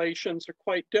constellations are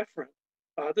quite different.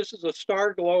 This is a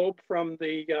star globe from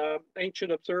the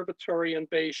ancient observatory in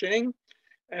Beijing.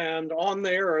 And on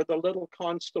there are the little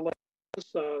constellations.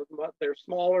 They're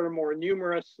smaller, more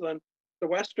numerous than the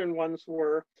Western ones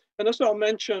were. And as I'll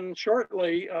mention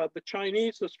shortly, the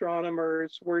Chinese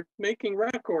astronomers were making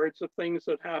records of things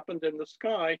that happened in the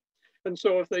sky. And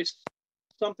so if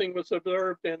something was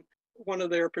observed in one of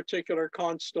their particular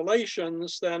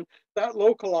constellations, then that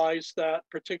localized that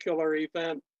particular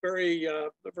event very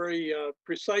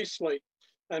precisely.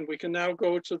 And we can now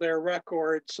go to their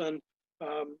records and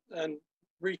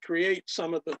recreate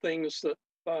some of the things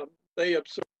that they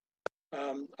observed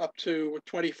up to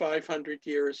 2,500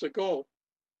 years ago.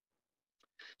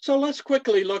 So let's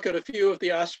quickly look at a few of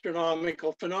the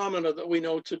astronomical phenomena that we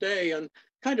know today and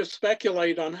kind of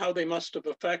speculate on how they must have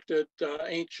affected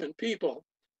ancient people.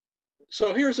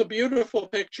 So here's a beautiful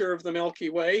picture of the Milky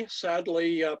Way.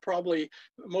 Sadly, probably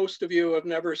most of you have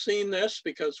never seen this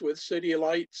because with city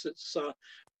lights, it's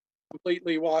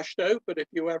completely washed out. But if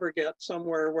you ever get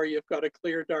somewhere where you've got a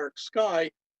clear, dark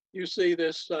sky, you see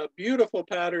this beautiful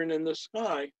pattern in the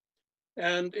sky.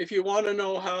 And if you want to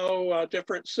know how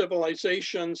different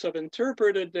civilizations have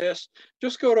interpreted this,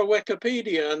 just go to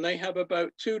Wikipedia and they have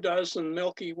about 24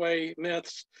 Milky Way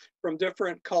myths from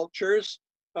different cultures.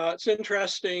 It's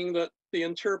interesting that the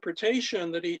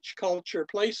interpretation that each culture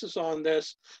places on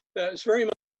this is very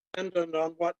much dependent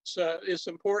on what is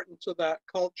important to that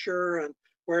culture and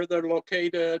where they're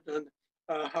located and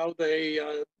how they,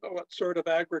 what sort of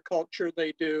agriculture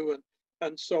they do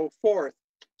and so forth.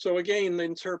 So again, the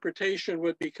interpretation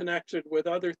would be connected with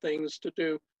other things to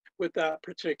do with that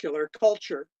particular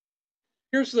culture.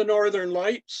 Here's the Northern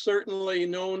Lights, certainly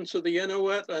known to the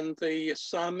Inuit and the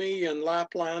Sami and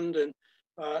Lapland and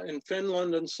in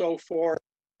Finland and so forth.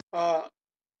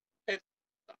 It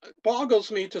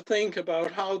boggles me to think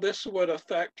about how this would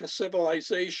affect a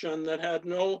civilization that had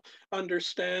no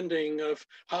understanding of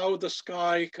how the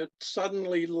sky could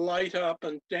suddenly light up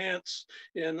and dance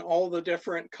in all the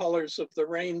different colors of the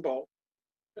rainbow.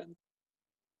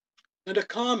 And a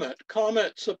comet.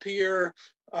 Comets appear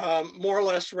more or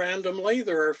less randomly.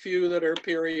 There are a few that are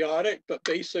periodic, but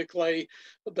basically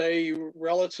they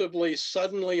relatively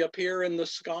suddenly appear in the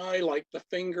sky like the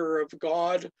finger of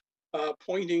God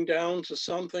pointing down to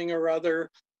something or other,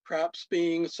 perhaps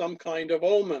being some kind of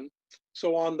omen.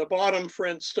 So on the bottom, for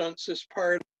instance, is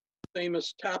part of the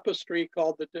famous tapestry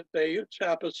called the Bayeux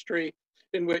Tapestry,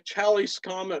 in which Halley's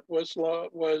Comet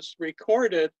was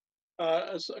recorded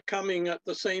as coming at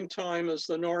the same time as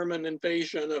the Norman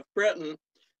invasion of Britain,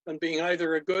 and being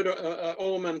either a good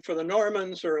omen for the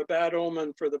Normans or a bad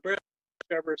omen for the British,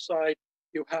 whichever side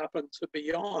you happen to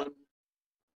be on.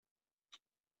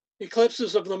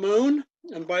 Eclipses of the moon,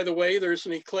 and by the way, there's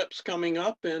an eclipse coming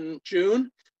up in June.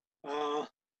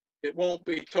 It won't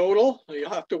be total.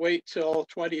 You'll have to wait till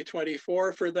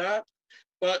 2024 for that.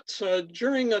 But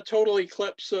during a total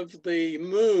eclipse of the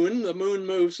moon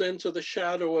moves into the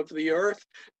shadow of the Earth,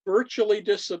 virtually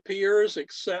disappears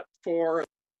except for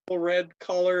a red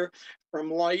color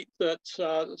from light that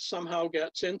somehow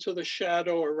gets into the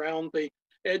shadow around the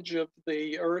edge of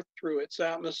the Earth through its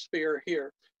atmosphere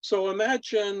here. So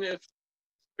imagine if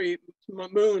the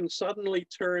moon suddenly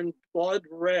turned blood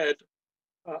red.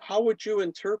 How would you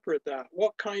interpret that?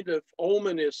 What kind of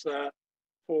omen is that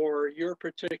for your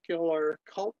particular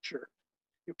culture?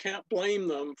 You can't blame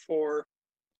them for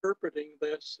interpreting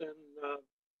this in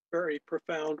very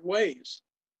profound ways.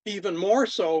 Even more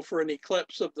so for an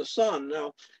eclipse of the sun.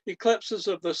 Now, eclipses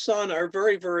of the sun are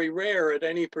very, very rare at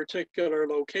any particular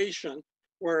location,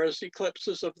 whereas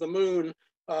eclipses of the moon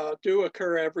do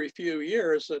occur every few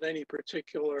years at any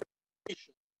particular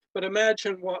location. But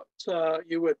imagine what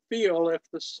you would feel if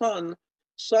the sun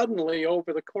suddenly,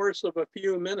 over the course of a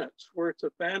few minutes, were to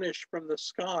vanish from the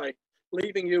sky,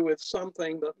 leaving you with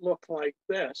something that looked like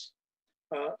this.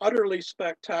 Utterly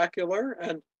spectacular,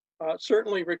 and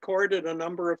certainly recorded a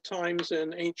number of times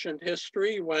in ancient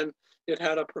history when it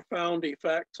had a profound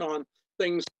effect on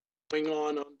things going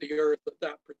on the Earth at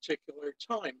that particular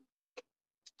time.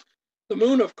 The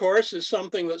moon, of course, is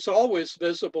something that's always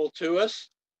visible to us.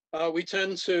 We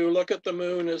tend to look at the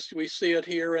moon as we see it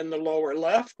here in the lower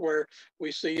left, where we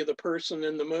see the person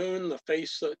in the moon, the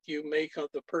face that you make of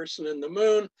the person in the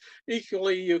moon.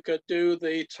 Equally, you could do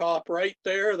the top right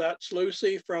there. That's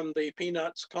Lucy from the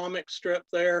Peanuts comic strip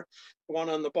there. The one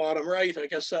on the bottom right, I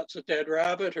guess that's a dead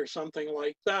rabbit or something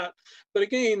like that. But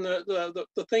again, the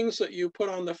things that you put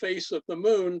on the face of the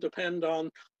moon depend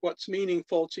on what's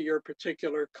meaningful to your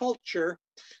particular culture.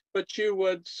 But you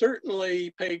would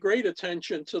certainly pay great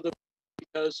attention to the,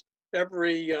 because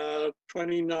every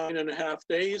 29 and a half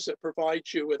days, it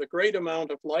provides you with a great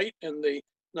amount of light in the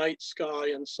night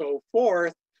sky and so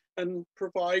forth, and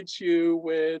provides you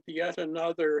with yet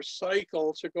another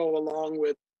cycle to go along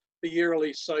with the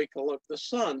yearly cycle of the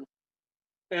sun.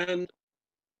 And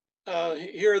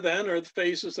here then are the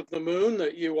phases of the moon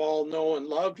that you all know and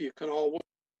love. You can all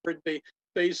read the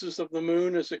phases of the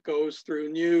moon as it goes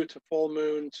through new to full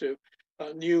moon to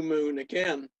new moon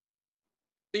again.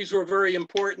 These were very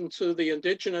important to the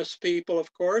indigenous people,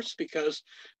 of course, because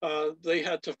they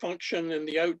had to function in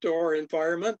the outdoor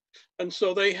environment. And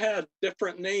so they had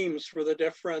different names for the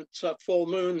different full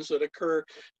moons that occur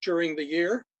during the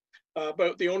year.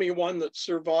 But the only one that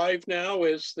survived now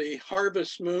is the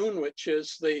harvest moon, which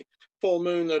is the full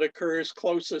moon that occurs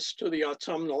closest to the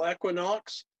autumnal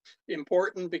equinox.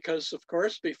 Important because, of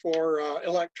course, before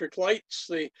electric lights,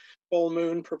 the full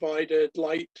moon provided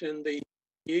light in the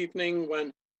evening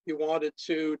when you wanted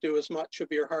to do as much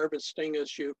of your harvesting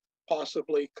as you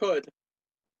possibly could.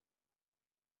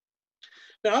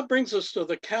 Now that brings us to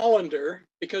the calendar,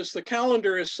 because the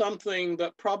calendar is something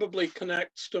that probably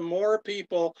connects to more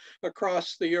people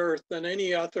across the Earth than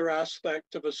any other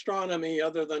aspect of astronomy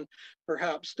other than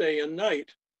perhaps day and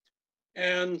night.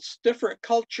 And different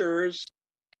cultures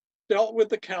dealt with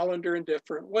the calendar in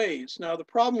different ways. Now, the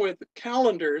problem with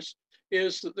calendars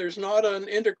is that there's not an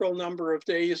integral number of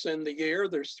days in the year.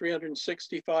 There's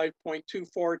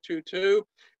 365.2422,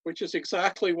 which is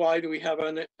exactly why we have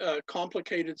a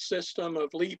complicated system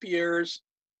of leap years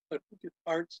that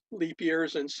aren't leap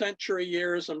years and century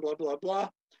years and blah, blah, blah.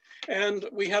 And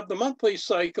we have the monthly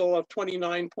cycle of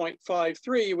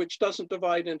 29.53, which doesn't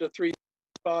divide into 3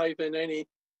 5 in any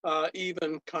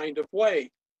even kind of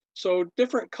way. So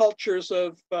different cultures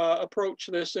have approached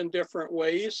this in different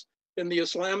ways. In the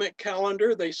Islamic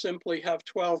calendar, they simply have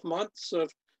 12 months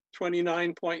of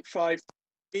 29.5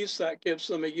 days. That gives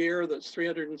them a year that's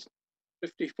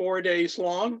 354 days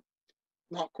long.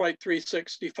 Not quite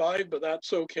 365, but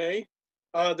that's okay.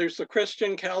 There's the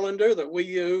Christian calendar that we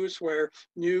use, where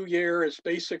New Year is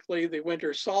basically the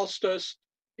winter solstice.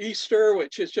 Easter,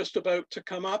 which is just about to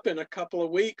come up in a couple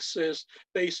of weeks, is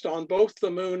based on both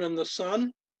the moon and the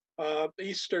sun.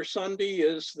 Easter Sunday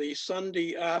is the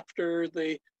Sunday after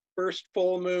the first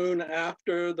full moon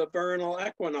after the vernal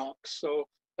equinox. So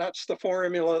that's the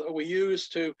formula that we use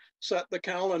to set the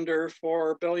calendar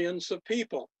for billions of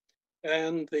people.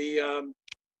 And the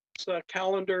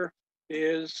calendar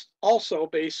is also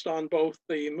based on both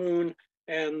the moon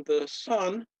and the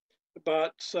sun,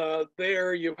 but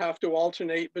there you have to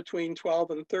alternate between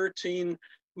 12 and 13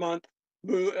 month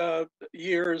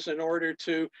years in order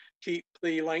to keep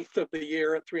the length of the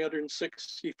year at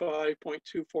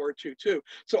 365.2422.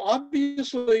 So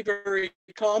obviously very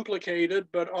complicated,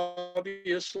 but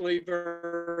obviously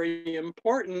very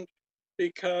important,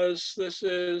 because this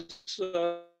is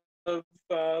of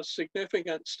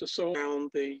significance to so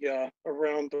around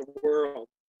the world.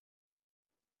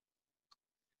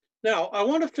 Now, I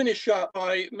want to finish up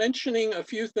by mentioning a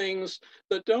few things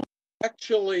that don't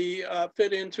actually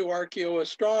fit into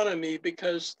archaeoastronomy,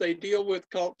 because they deal with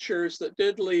cultures that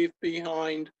did leave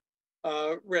behind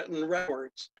written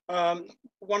records.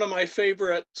 One of my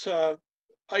favorite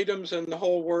items in the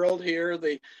whole world here,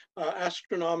 the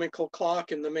astronomical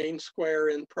clock in the main square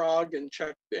in Prague in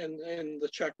the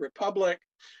Czech Republic,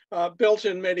 built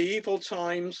in medieval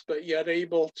times, but yet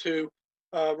able to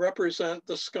represent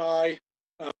the sky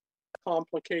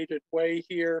complicated way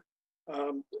here,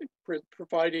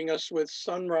 providing us with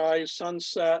sunrise,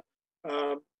 sunset,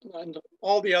 and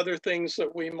all the other things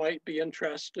that we might be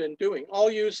interested in doing,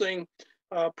 all using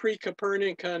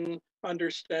pre-Copernican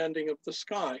understanding of the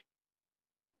sky.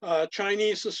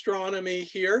 Chinese astronomy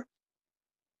here,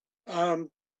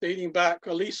 dating back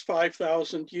at least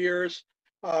 5,000 years,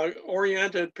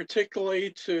 oriented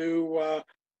particularly to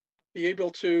be able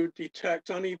to detect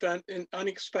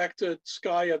unexpected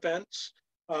sky events,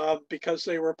 because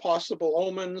they were possible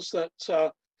omens that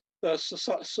the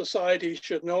society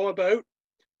should know about.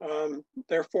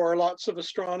 Therefore, lots of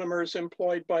astronomers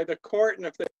employed by the court, and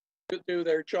if they do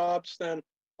their jobs, then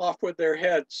off with their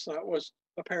heads. That was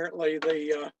apparently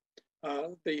the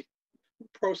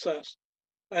process.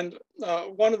 And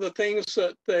one of the things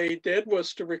that they did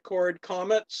was to record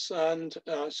comets and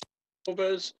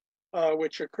supernovas,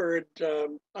 which occurred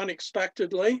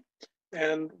unexpectedly.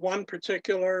 And one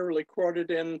particular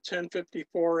recorded in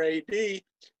 1054 AD,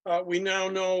 we now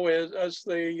know as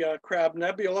the Crab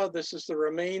Nebula. This is the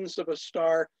remains of a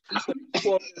star that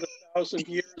exploded 1,000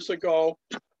 years ago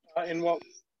in what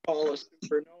we call a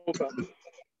supernova.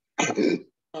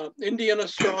 Indian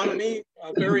astronomy,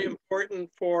 very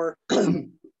important for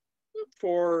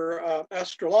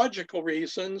astrological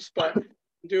reasons, but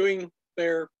doing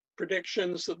their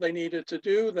predictions that they needed to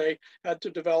do, they had to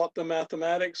develop the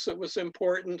mathematics that was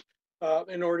important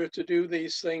in order to do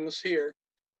these things here.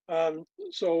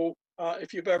 So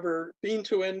if you've ever been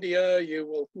to India, you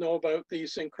will know about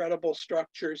these incredible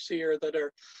structures here that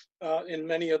are in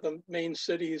many of the main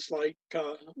cities like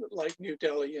New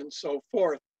Delhi and so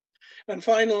forth. And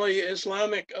finally,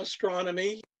 Islamic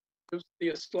astronomy. The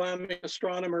Islamic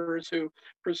astronomers who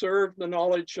preserved the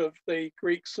knowledge of the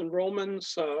Greeks and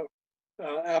Romans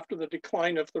after the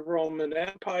decline of the Roman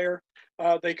Empire.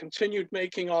 They continued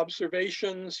making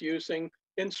observations using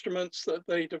instruments that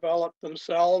they developed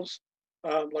themselves,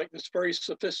 like this very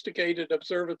sophisticated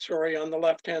observatory on the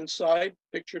left-hand side,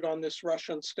 pictured on this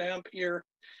Russian stamp here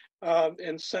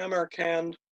in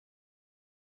Samarkand.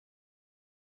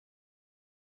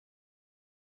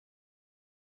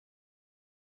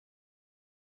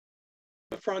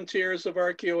 The frontiers of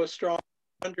archaeoastronomy,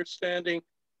 understanding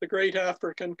the great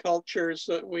African cultures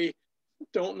that we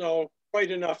don't know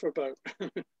quite enough about.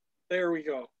 There we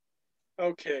go.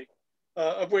 Okay,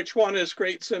 of which one is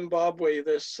Great Zimbabwe,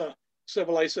 this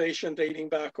civilization dating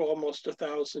back almost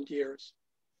 1,000 years.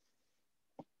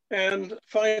 And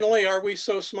finally, are we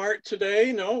so smart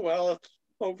today? No, well,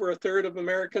 over 1/3 of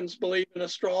Americans believe in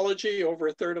astrology. Over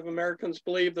 1/3 of Americans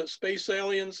believe that space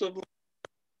aliens have lived.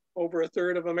 Over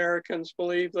 1/3 of Americans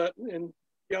believe that in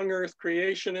young Earth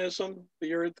creationism,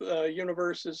 the Earth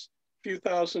universe is a few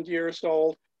thousand years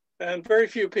old, and very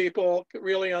few people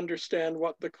really understand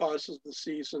what the cause of the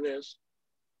season is.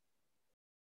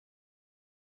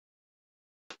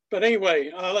 But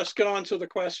anyway, let's get on to the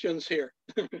questions here.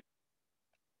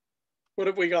 What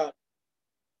have we got?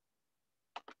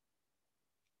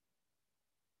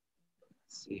 Let's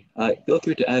see. Feel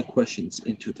free to add questions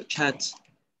into the chat.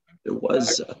 There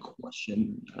was a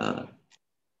question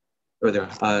earlier.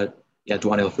 Yeah,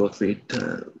 Duane, feel free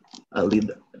to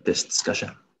lead this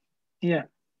discussion. Yeah.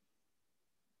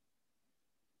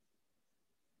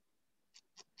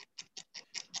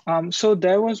 So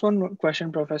there was one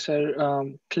question, Professor.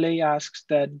 Clay asks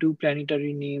that, do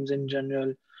planetary names in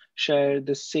general share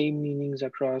the same meanings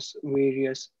across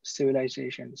various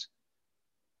civilizations?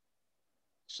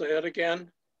 Say it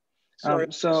again.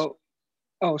 Sorry. So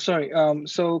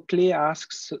Clay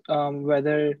asks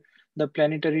whether the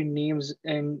planetary names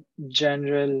in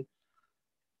general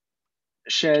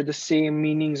share the same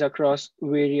meanings across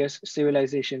various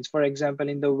civilizations. For example,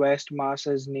 in the West, Mars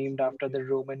is named after the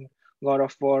Roman god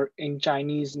of war. In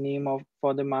Chinese, name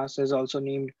for the Mars is also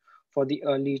named for the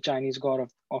early Chinese god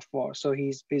of war. So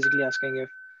he's basically asking if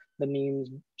the names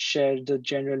share the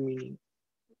general meaning.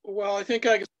 Well, I think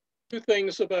I can say two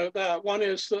things about that. One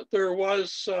is that there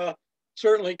was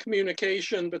certainly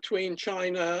communication between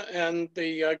China and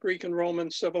the Greek and Roman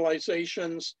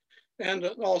civilizations, and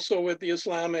also with the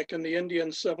Islamic and the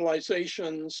Indian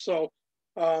civilizations. So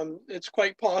it's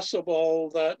quite possible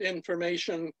that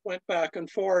information went back and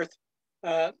forth,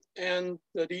 and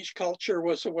that each culture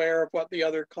was aware of what the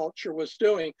other culture was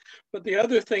doing. But the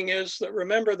other thing is that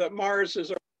remember that Mars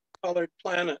is a colored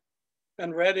planet,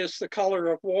 and red is the color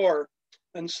of war.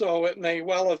 And so it may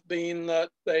well have been that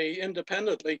they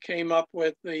independently came up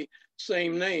with the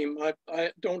same name.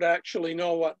 I don't actually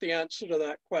know what the answer to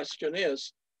that question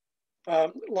is.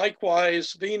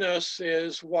 Likewise, Venus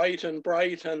is white and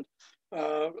bright and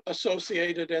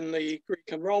associated in the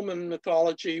Greek and Roman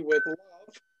mythology with love.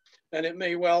 And it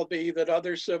may well be that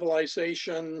other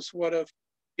civilizations would have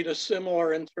made a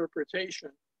similar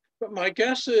interpretation. But my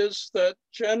guess is that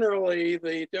generally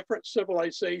the different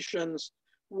civilizations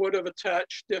would have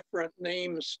attached different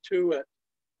names to it.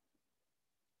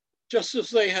 Just as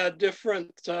they had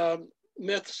different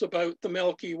myths about the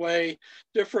Milky Way,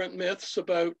 different myths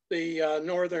about the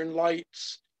Northern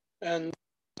Lights and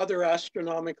other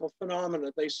astronomical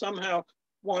phenomena. They somehow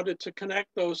wanted to connect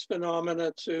those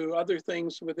phenomena to other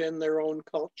things within their own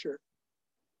culture.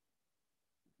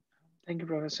 Thank you,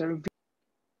 Professor.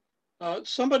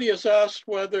 Somebody has asked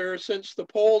whether, since the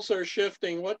poles are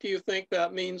shifting, what do you think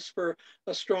that means for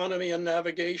astronomy and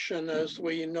navigation as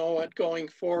we know it going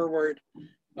forward,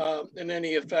 in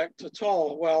any effect at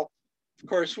all? Well, of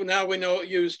course, now we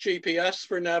use GPS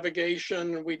for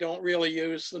navigation. We don't really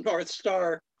use the North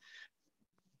Star.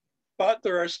 But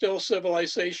there are still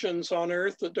civilizations on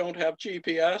Earth that don't have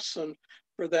GPS, and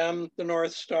for them, the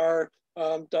North Star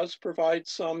does provide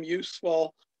some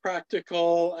useful,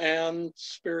 practical, and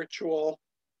spiritual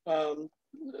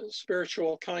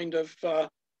kind of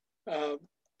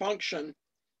function.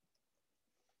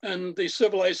 And the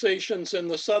civilizations in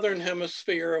the Southern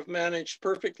Hemisphere have managed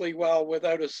perfectly well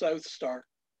without a South Star.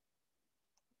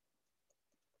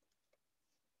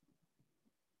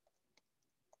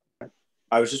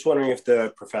 I was just wondering if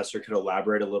the professor could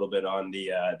elaborate a little bit on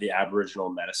the Aboriginal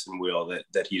medicine wheel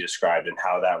that he described and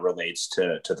how that relates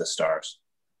to the stars.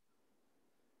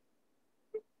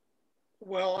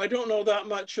 Well, I don't know that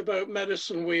much about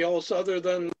medicine wheels other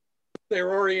than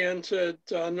they're oriented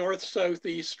north, south,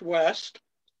 east, west,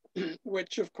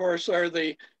 which of course are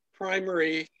the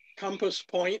primary compass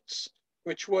points,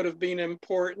 which would have been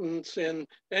important in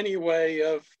any way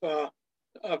of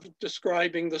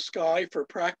describing the sky for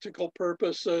practical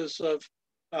purposes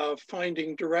of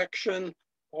finding direction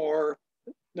or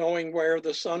knowing where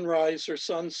the sunrise or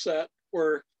sunset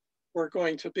were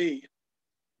going to be.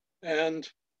 And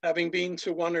having been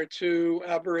to one or two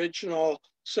Aboriginal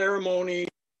ceremonies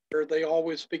where they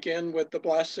always begin with the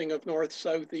blessing of north,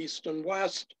 south, east, and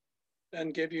west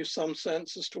and give you some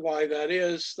sense as to why that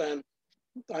is, then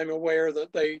I'm aware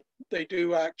that they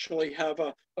do actually have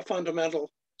a fundamental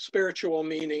spiritual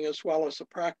meaning as well as a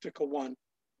practical one.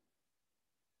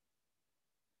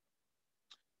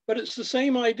 But it's the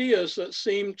same ideas that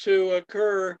seem to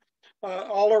occur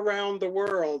all around the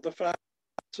world. The fact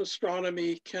that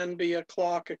astronomy can be a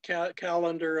clock, a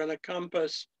calendar, and a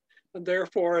compass, and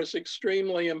therefore is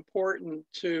extremely important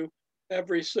to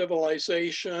every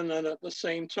civilization. And at the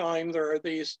same time, there are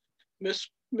these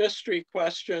mystery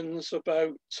questions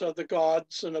about the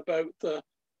gods and about the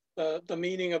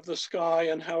meaning of the sky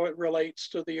and how it relates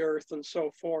to the earth and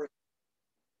so forth.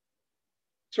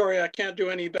 Sorry, I can't do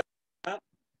any better than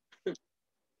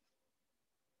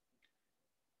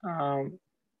that.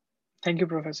 Thank you,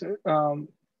 Professor.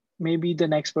 Maybe the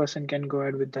next person can go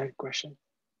ahead with that question.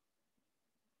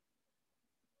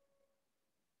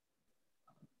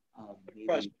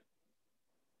 Maybe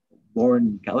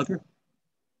Lauren Gallagher.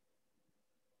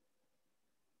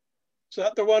 Is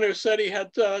that the one who said he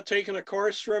had taken a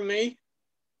course from me?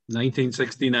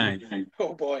 1969.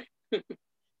 Oh boy.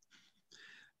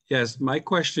 Yes, my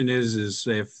question is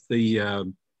if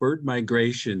the bird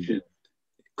migration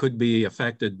could be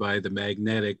affected by the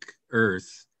magnetic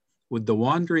Earth, would the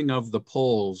wandering of the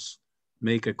poles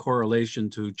make a correlation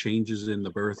to changes in the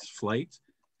bird's flight?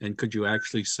 And could you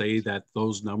actually say that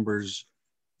those numbers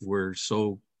were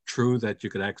so true that you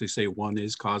could actually say one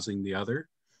is causing the other?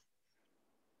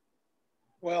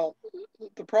 Well,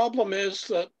 the problem is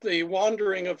that the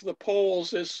wandering of the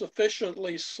poles is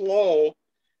sufficiently slow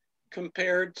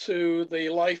compared to the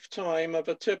lifetime of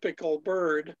a typical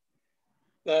bird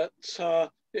that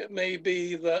it may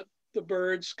be that the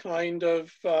birds kind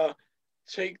of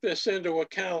take this into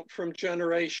account from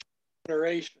generation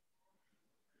generation.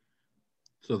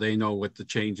 So they know what the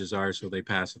changes are, so they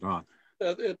pass it on.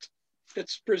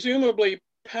 It's presumably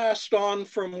passed on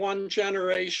from one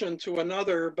generation to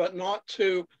another, but not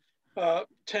to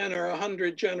 10 or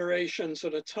 100 generations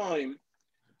at a time.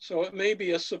 So it may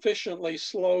be a sufficiently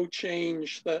slow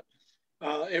change that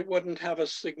it wouldn't have a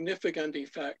significant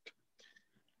effect.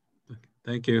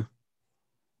 Thank you.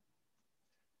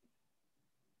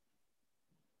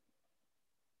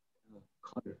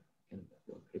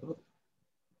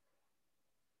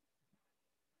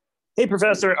 Hey,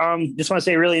 Professor. Just want to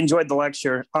say, really enjoyed the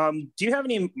lecture. Do you have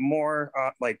any more,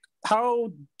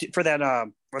 for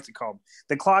that, what's it called?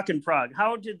 The clock in Prague,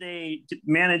 how did they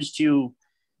manage to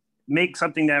make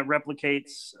something that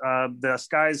replicates the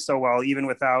skies so well, even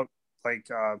without,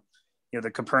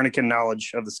 the Copernican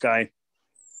knowledge of the sky?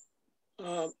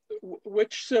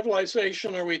 Which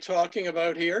civilization are we talking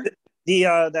about here?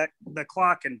 The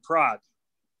clock in Prague.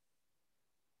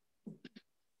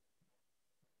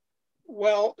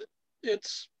 Well,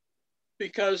 it's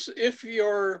because if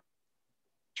you're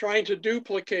trying to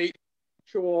duplicate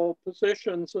actual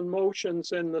positions and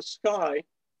motions in the sky,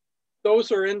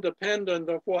 those are independent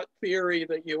of what theory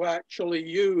that you actually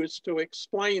use to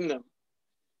explain them.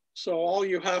 So all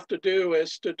you have to do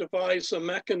is to devise a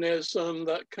mechanism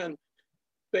that can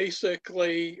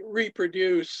basically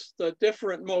reproduce the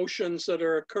different motions that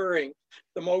are occurring,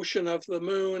 the motion of the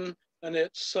moon and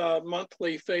its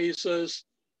monthly phases,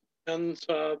 and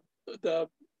the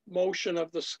motion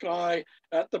of the sky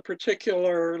at the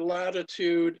particular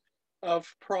latitude of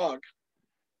Prague.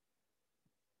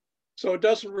 So it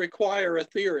doesn't require a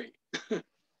theory.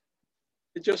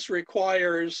 It just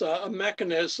requires a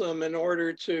mechanism in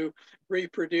order to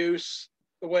reproduce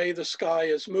the way the sky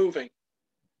is moving.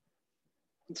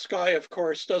 The sky, of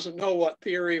course, doesn't know what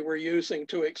theory we're using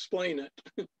to explain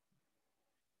it.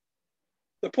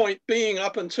 The point being,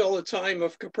 up until the time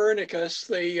of Copernicus,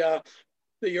 the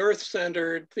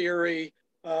Earth-centered theory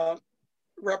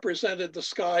represented the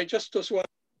sky just as well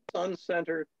as the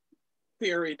sun-centered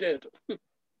theory did.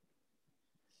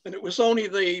 And it was only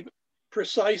the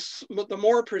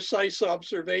more precise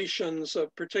observations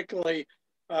of particularly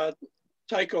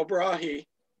Tycho Brahe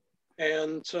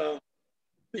and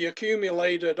the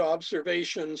accumulated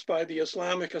observations by the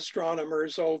Islamic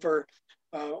astronomers over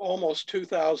almost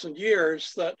 2,000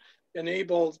 years that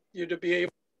enabled you to be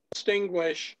able to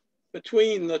distinguish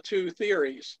between the two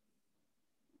theories.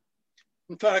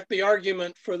 In fact, the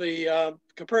argument for the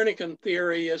Copernican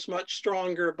theory is much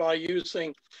stronger by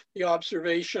using the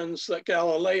observations that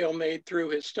Galileo made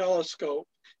through his telescope,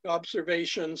 the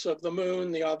observations of the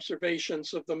moon, the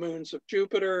observations of the moons of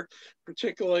Jupiter,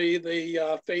 particularly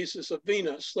the phases of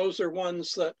Venus. Those are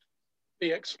ones that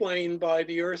be explained by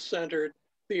the Earth-centered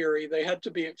theory. They had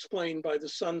to be explained by the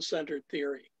sun-centered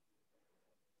theory.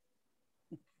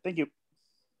 Thank you.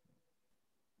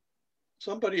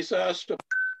 Somebody's asked about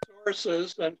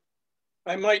sources, and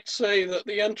I might say that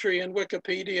the entry in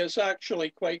Wikipedia is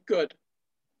actually quite good.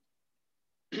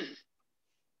 It's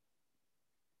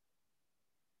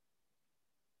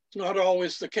not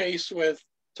always the case with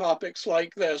topics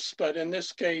like this, but in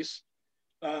this case,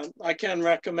 I can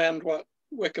recommend what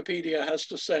Wikipedia has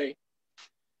to say.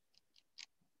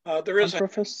 There is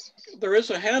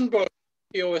a handbook,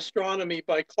 Archaeoastronomy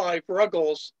by Clive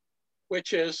Ruggles,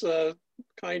 which is a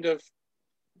kind of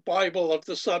Bible of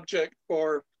the subject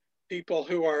for people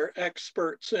who are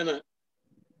experts in it.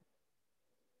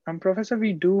 Professor,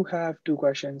 we do have two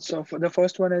questions. So for the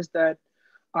first one is that,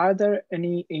 are there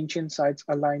any ancient sites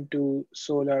aligned to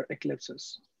solar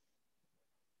eclipses?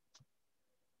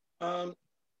 Well,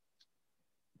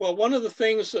 one of the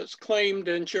things that's claimed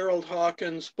in Gerald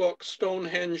Hawkins' book,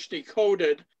 Stonehenge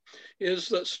Decoded, is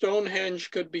that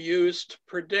Stonehenge could be used to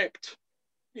predict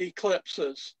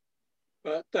eclipses,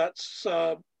 but that's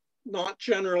not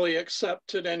generally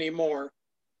accepted anymore.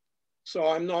 So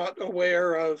I'm not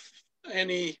aware of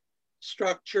any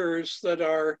structures that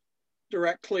are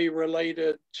directly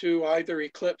related to either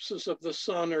eclipses of the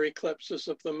sun or eclipses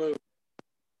of the moon.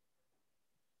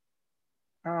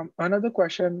 Another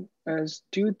question is,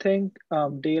 do you think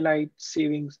daylight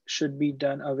savings should be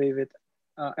done away with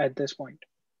at this point?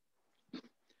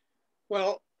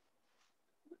 Well,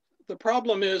 the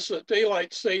problem is that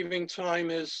daylight saving time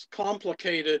is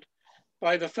complicated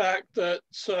by the fact that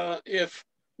if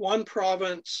one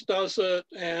province does it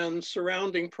and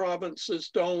surrounding provinces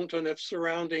don't, and if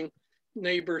surrounding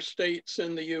neighbor states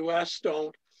in the US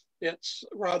don't, it's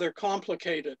rather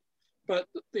complicated. But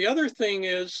the other thing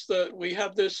is that we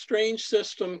have this strange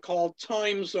system called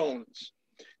time zones,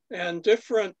 and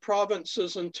different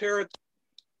provinces and territories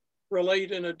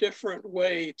relate in a different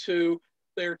way to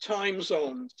their time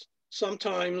zones.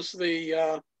 Sometimes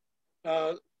the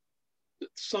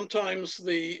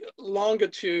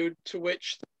longitude to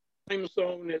which the time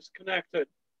zone is connected,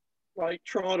 like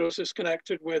Toronto's is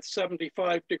connected with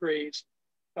 75 degrees.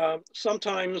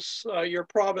 Sometimes your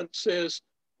province is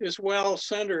well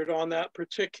centered on that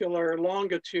particular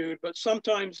longitude, but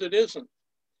sometimes it isn't.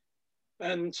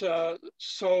 And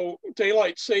so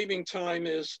daylight saving time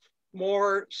is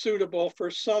more suitable for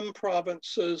some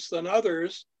provinces than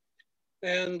others.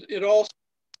 And it also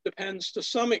depends to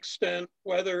some extent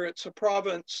whether it's a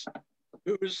province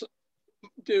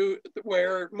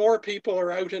where more people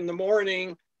are out in the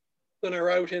morning than are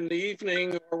out in the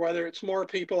evening, or whether it's more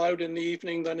people out in the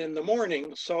evening than in the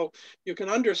morning. So you can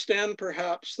understand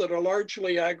perhaps that a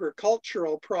largely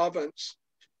agricultural province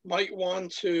might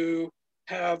want to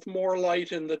have more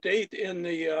light in the day, in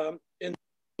the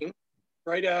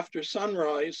right after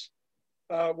sunrise,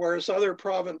 whereas other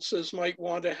provinces might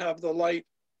want to have the light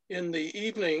in the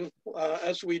evening,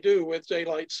 as we do with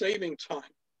daylight saving time.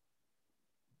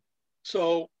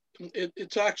 So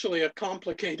it's actually a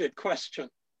complicated question.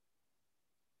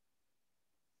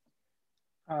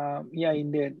 Yeah,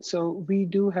 indeed. So we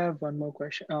do have one more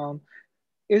question.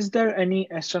 Is there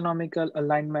any astronomical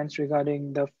alignments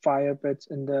regarding the fire pits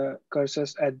in the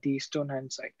cursors at the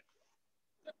Stonehenge site?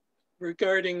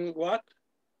 Regarding what?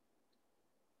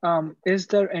 Is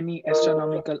there any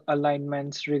astronomical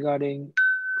alignments regarding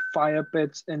fire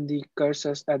pits in the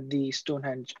cursors at the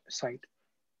Stonehenge site?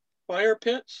 Fire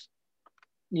pits?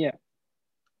 Yeah.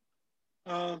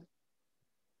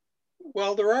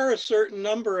 Well, there are a certain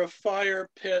number of fire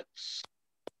pits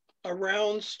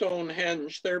around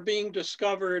Stonehenge. They're being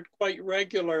discovered quite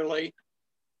regularly,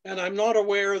 and I'm not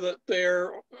aware that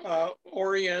they're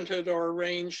oriented or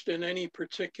arranged in any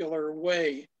particular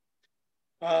way.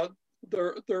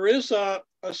 There is a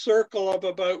circle of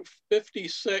about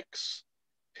 56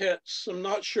 pits. I'm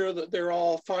not sure that they're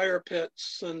all fire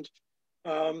pits, and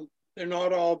they're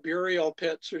not all burial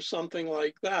pits or something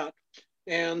like that.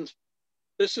 And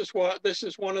this is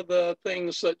one of the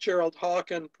things that Gerald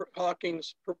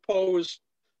Hawkins proposed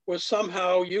was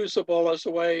somehow usable as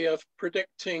a way of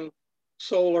predicting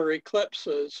solar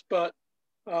eclipses, but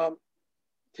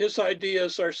his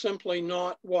ideas are simply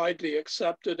not widely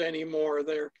accepted anymore.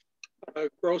 They're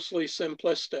grossly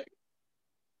simplistic.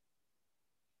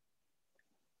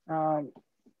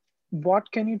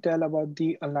 What can you tell about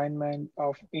the alignment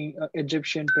of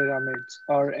Egyptian pyramids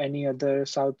or any other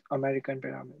South American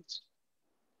pyramids?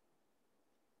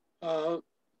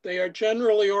 They are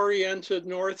generally oriented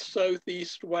north, south,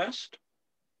 east, west.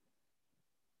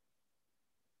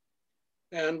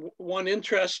 And one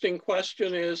interesting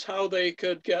question is how they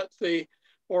could get the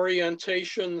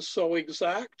orientation so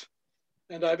exact.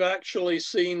 And I've actually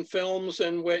seen films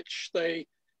in which they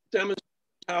demonstrate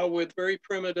how with very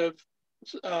primitive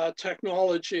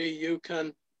technology you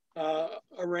can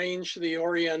arrange the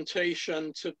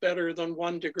orientation to better than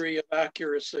 1 degree of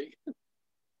accuracy.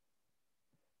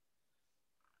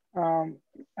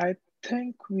 I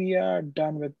think we are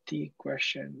done with the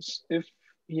questions.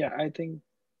 I think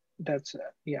that's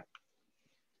yeah.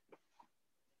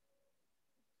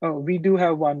 Oh, we do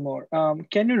have one more.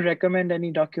 Can you recommend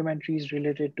any documentaries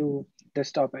related to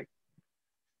this topic?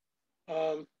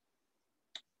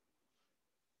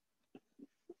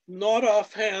 Not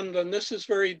offhand, and this is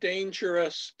very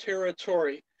dangerous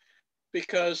territory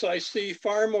because I see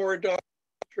far more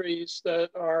documentaries that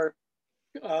are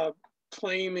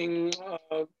claiming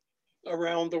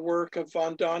around the work of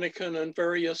von Daniken and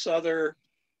various other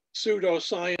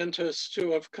pseudoscientists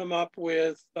who have come up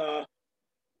with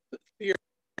theories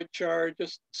which are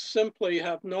just simply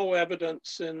have no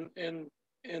evidence in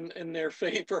their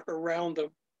favor around them.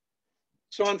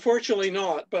 So unfortunately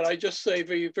not, but I just say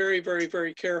be very, very,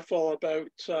 very careful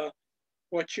about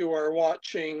what you are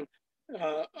watching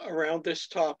around this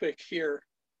topic here.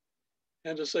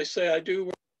 And as I say, I do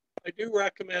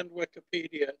recommend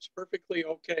Wikipedia. It's perfectly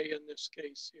okay in this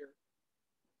case here.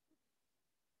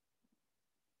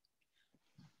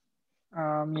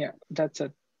 Yeah, that's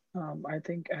it. I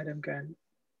think Adam can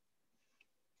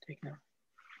take now.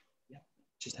 Yeah,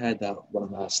 just had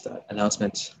one last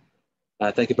announcement.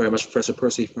 Thank you very much, Professor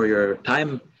Percy, for your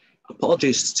time.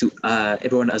 Apologies to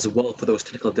everyone as well for those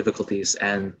technical difficulties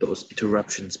and those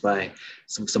interruptions by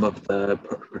some of the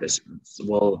participants.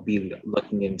 We'll be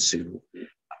looking into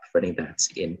preventing that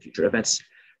in future events.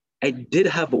 I did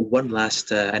have one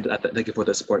last, and thank you for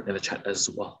the support in the chat as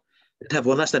well. I did have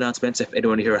one last announcement. If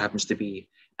anyone here happens to be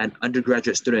an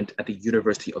undergraduate student at the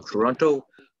University of Toronto,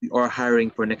 we are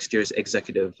hiring for next year's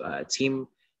executive team.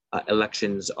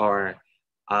 Elections are,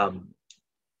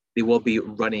 they will be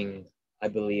running I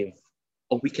believe,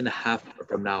 a week and a half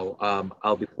from now,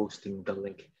 I'll be posting the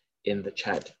link in the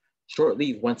chat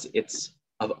shortly once it's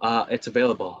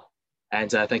available. And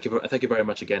thank you very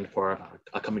much again for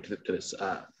coming to this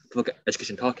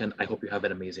education talk, and I hope you have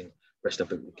an amazing rest of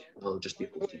the week. I'll just be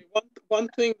posting. One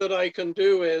thing that I can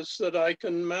do is that I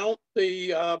can mount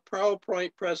the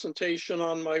PowerPoint presentation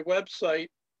on my website.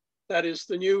 That is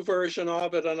the new version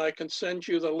of it, and I can send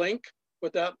you the link.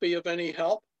 Would that be of any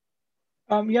help?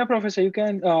 Yeah, Professor, you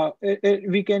can.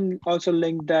 We can also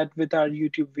link that with our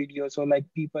YouTube video. So, like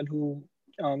people who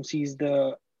sees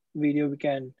the video, we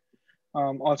can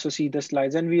also see the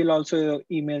slides, and we'll also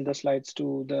email the slides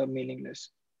to the mailing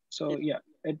list. So yeah,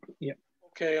 yeah.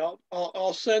 Okay,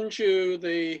 I'll send you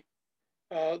the.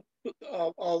 I'll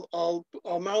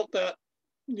mount that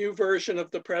new version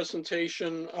of the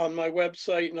presentation on my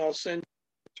website, and I'll send it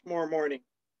tomorrow morning.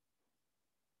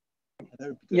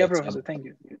 Yeah, Professor, thank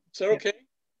you. Is that okay?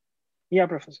 Yeah,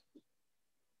 Professor.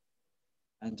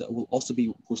 And we'll also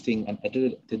be posting an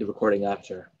edited recording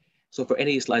after. So for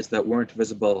any slides that weren't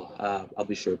visible, I'll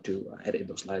be sure to edit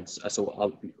those slides. So I'll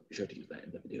be sure to use that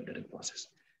in the video editing process.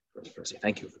 First,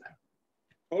 thank you for that.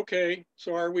 Okay,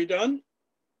 so are we done?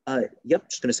 Yep,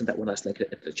 just gonna send that one last link in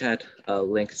the chat, a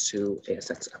link to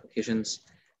ASX applications.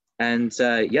 And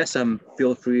yes,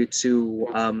 feel free to,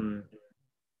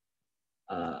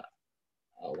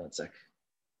 one sec,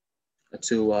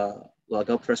 to log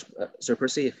out first, Sir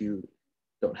Percy, if you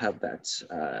don't have that.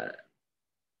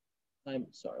 I'm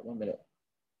sorry, 1 minute.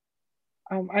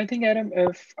 I think, Adam,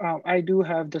 if I do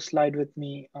have the slide with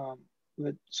me,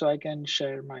 so I can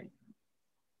share mine,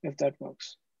 if that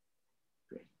works.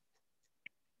 Great.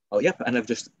 Oh, yep, and I've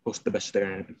just posted the message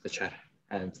there in the chat,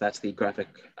 and that's the graphic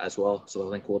as well. So the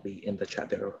link will be in the chat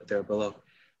there below.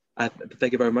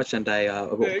 Thank you very much, and I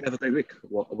will have a great week.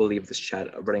 We'll leave this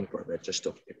chat running for a bit, just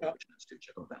to give you a chance to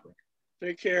check out that link.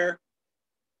 Take care.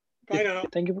 Bye now.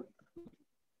 Thank you.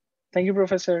 Thank you,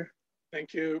 Professor.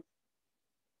 Thank you.